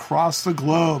community across the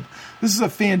globe. This is a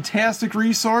fantastic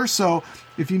resource, so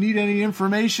if you need any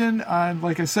information on,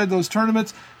 like I said, those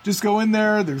tournaments, just go in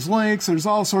there. There's links, there's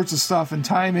all sorts of stuff and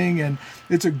timing, and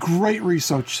it's a great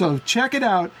resource. So check it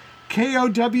out,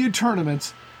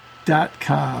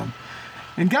 KOWtournaments.com.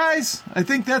 And guys, I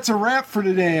think that's a wrap for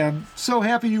today. I'm so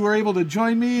happy you were able to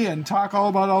join me and talk all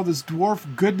about all this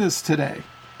dwarf goodness today.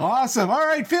 Awesome. All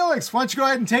right, Felix, why don't you go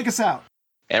ahead and take us out?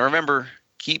 And remember,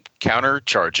 keep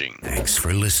countercharging. Thanks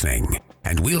for listening,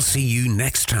 and we'll see you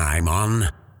next time on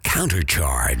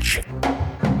Countercharge.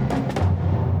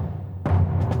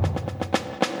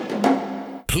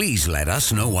 Please let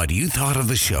us know what you thought of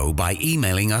the show by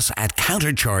emailing us at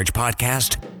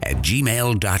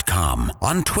counterchargepodcast@gmail.com,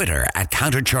 on Twitter at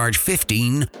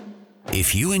countercharge15.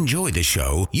 If you enjoy the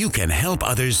show, you can help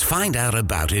others find out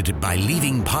about it by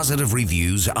leaving positive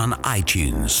reviews on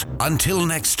iTunes. Until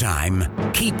next time,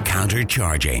 keep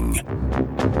countercharging.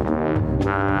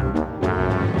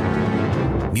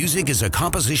 Music is a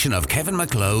composition of Kevin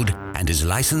MacLeod and is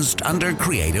licensed under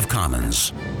Creative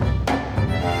Commons.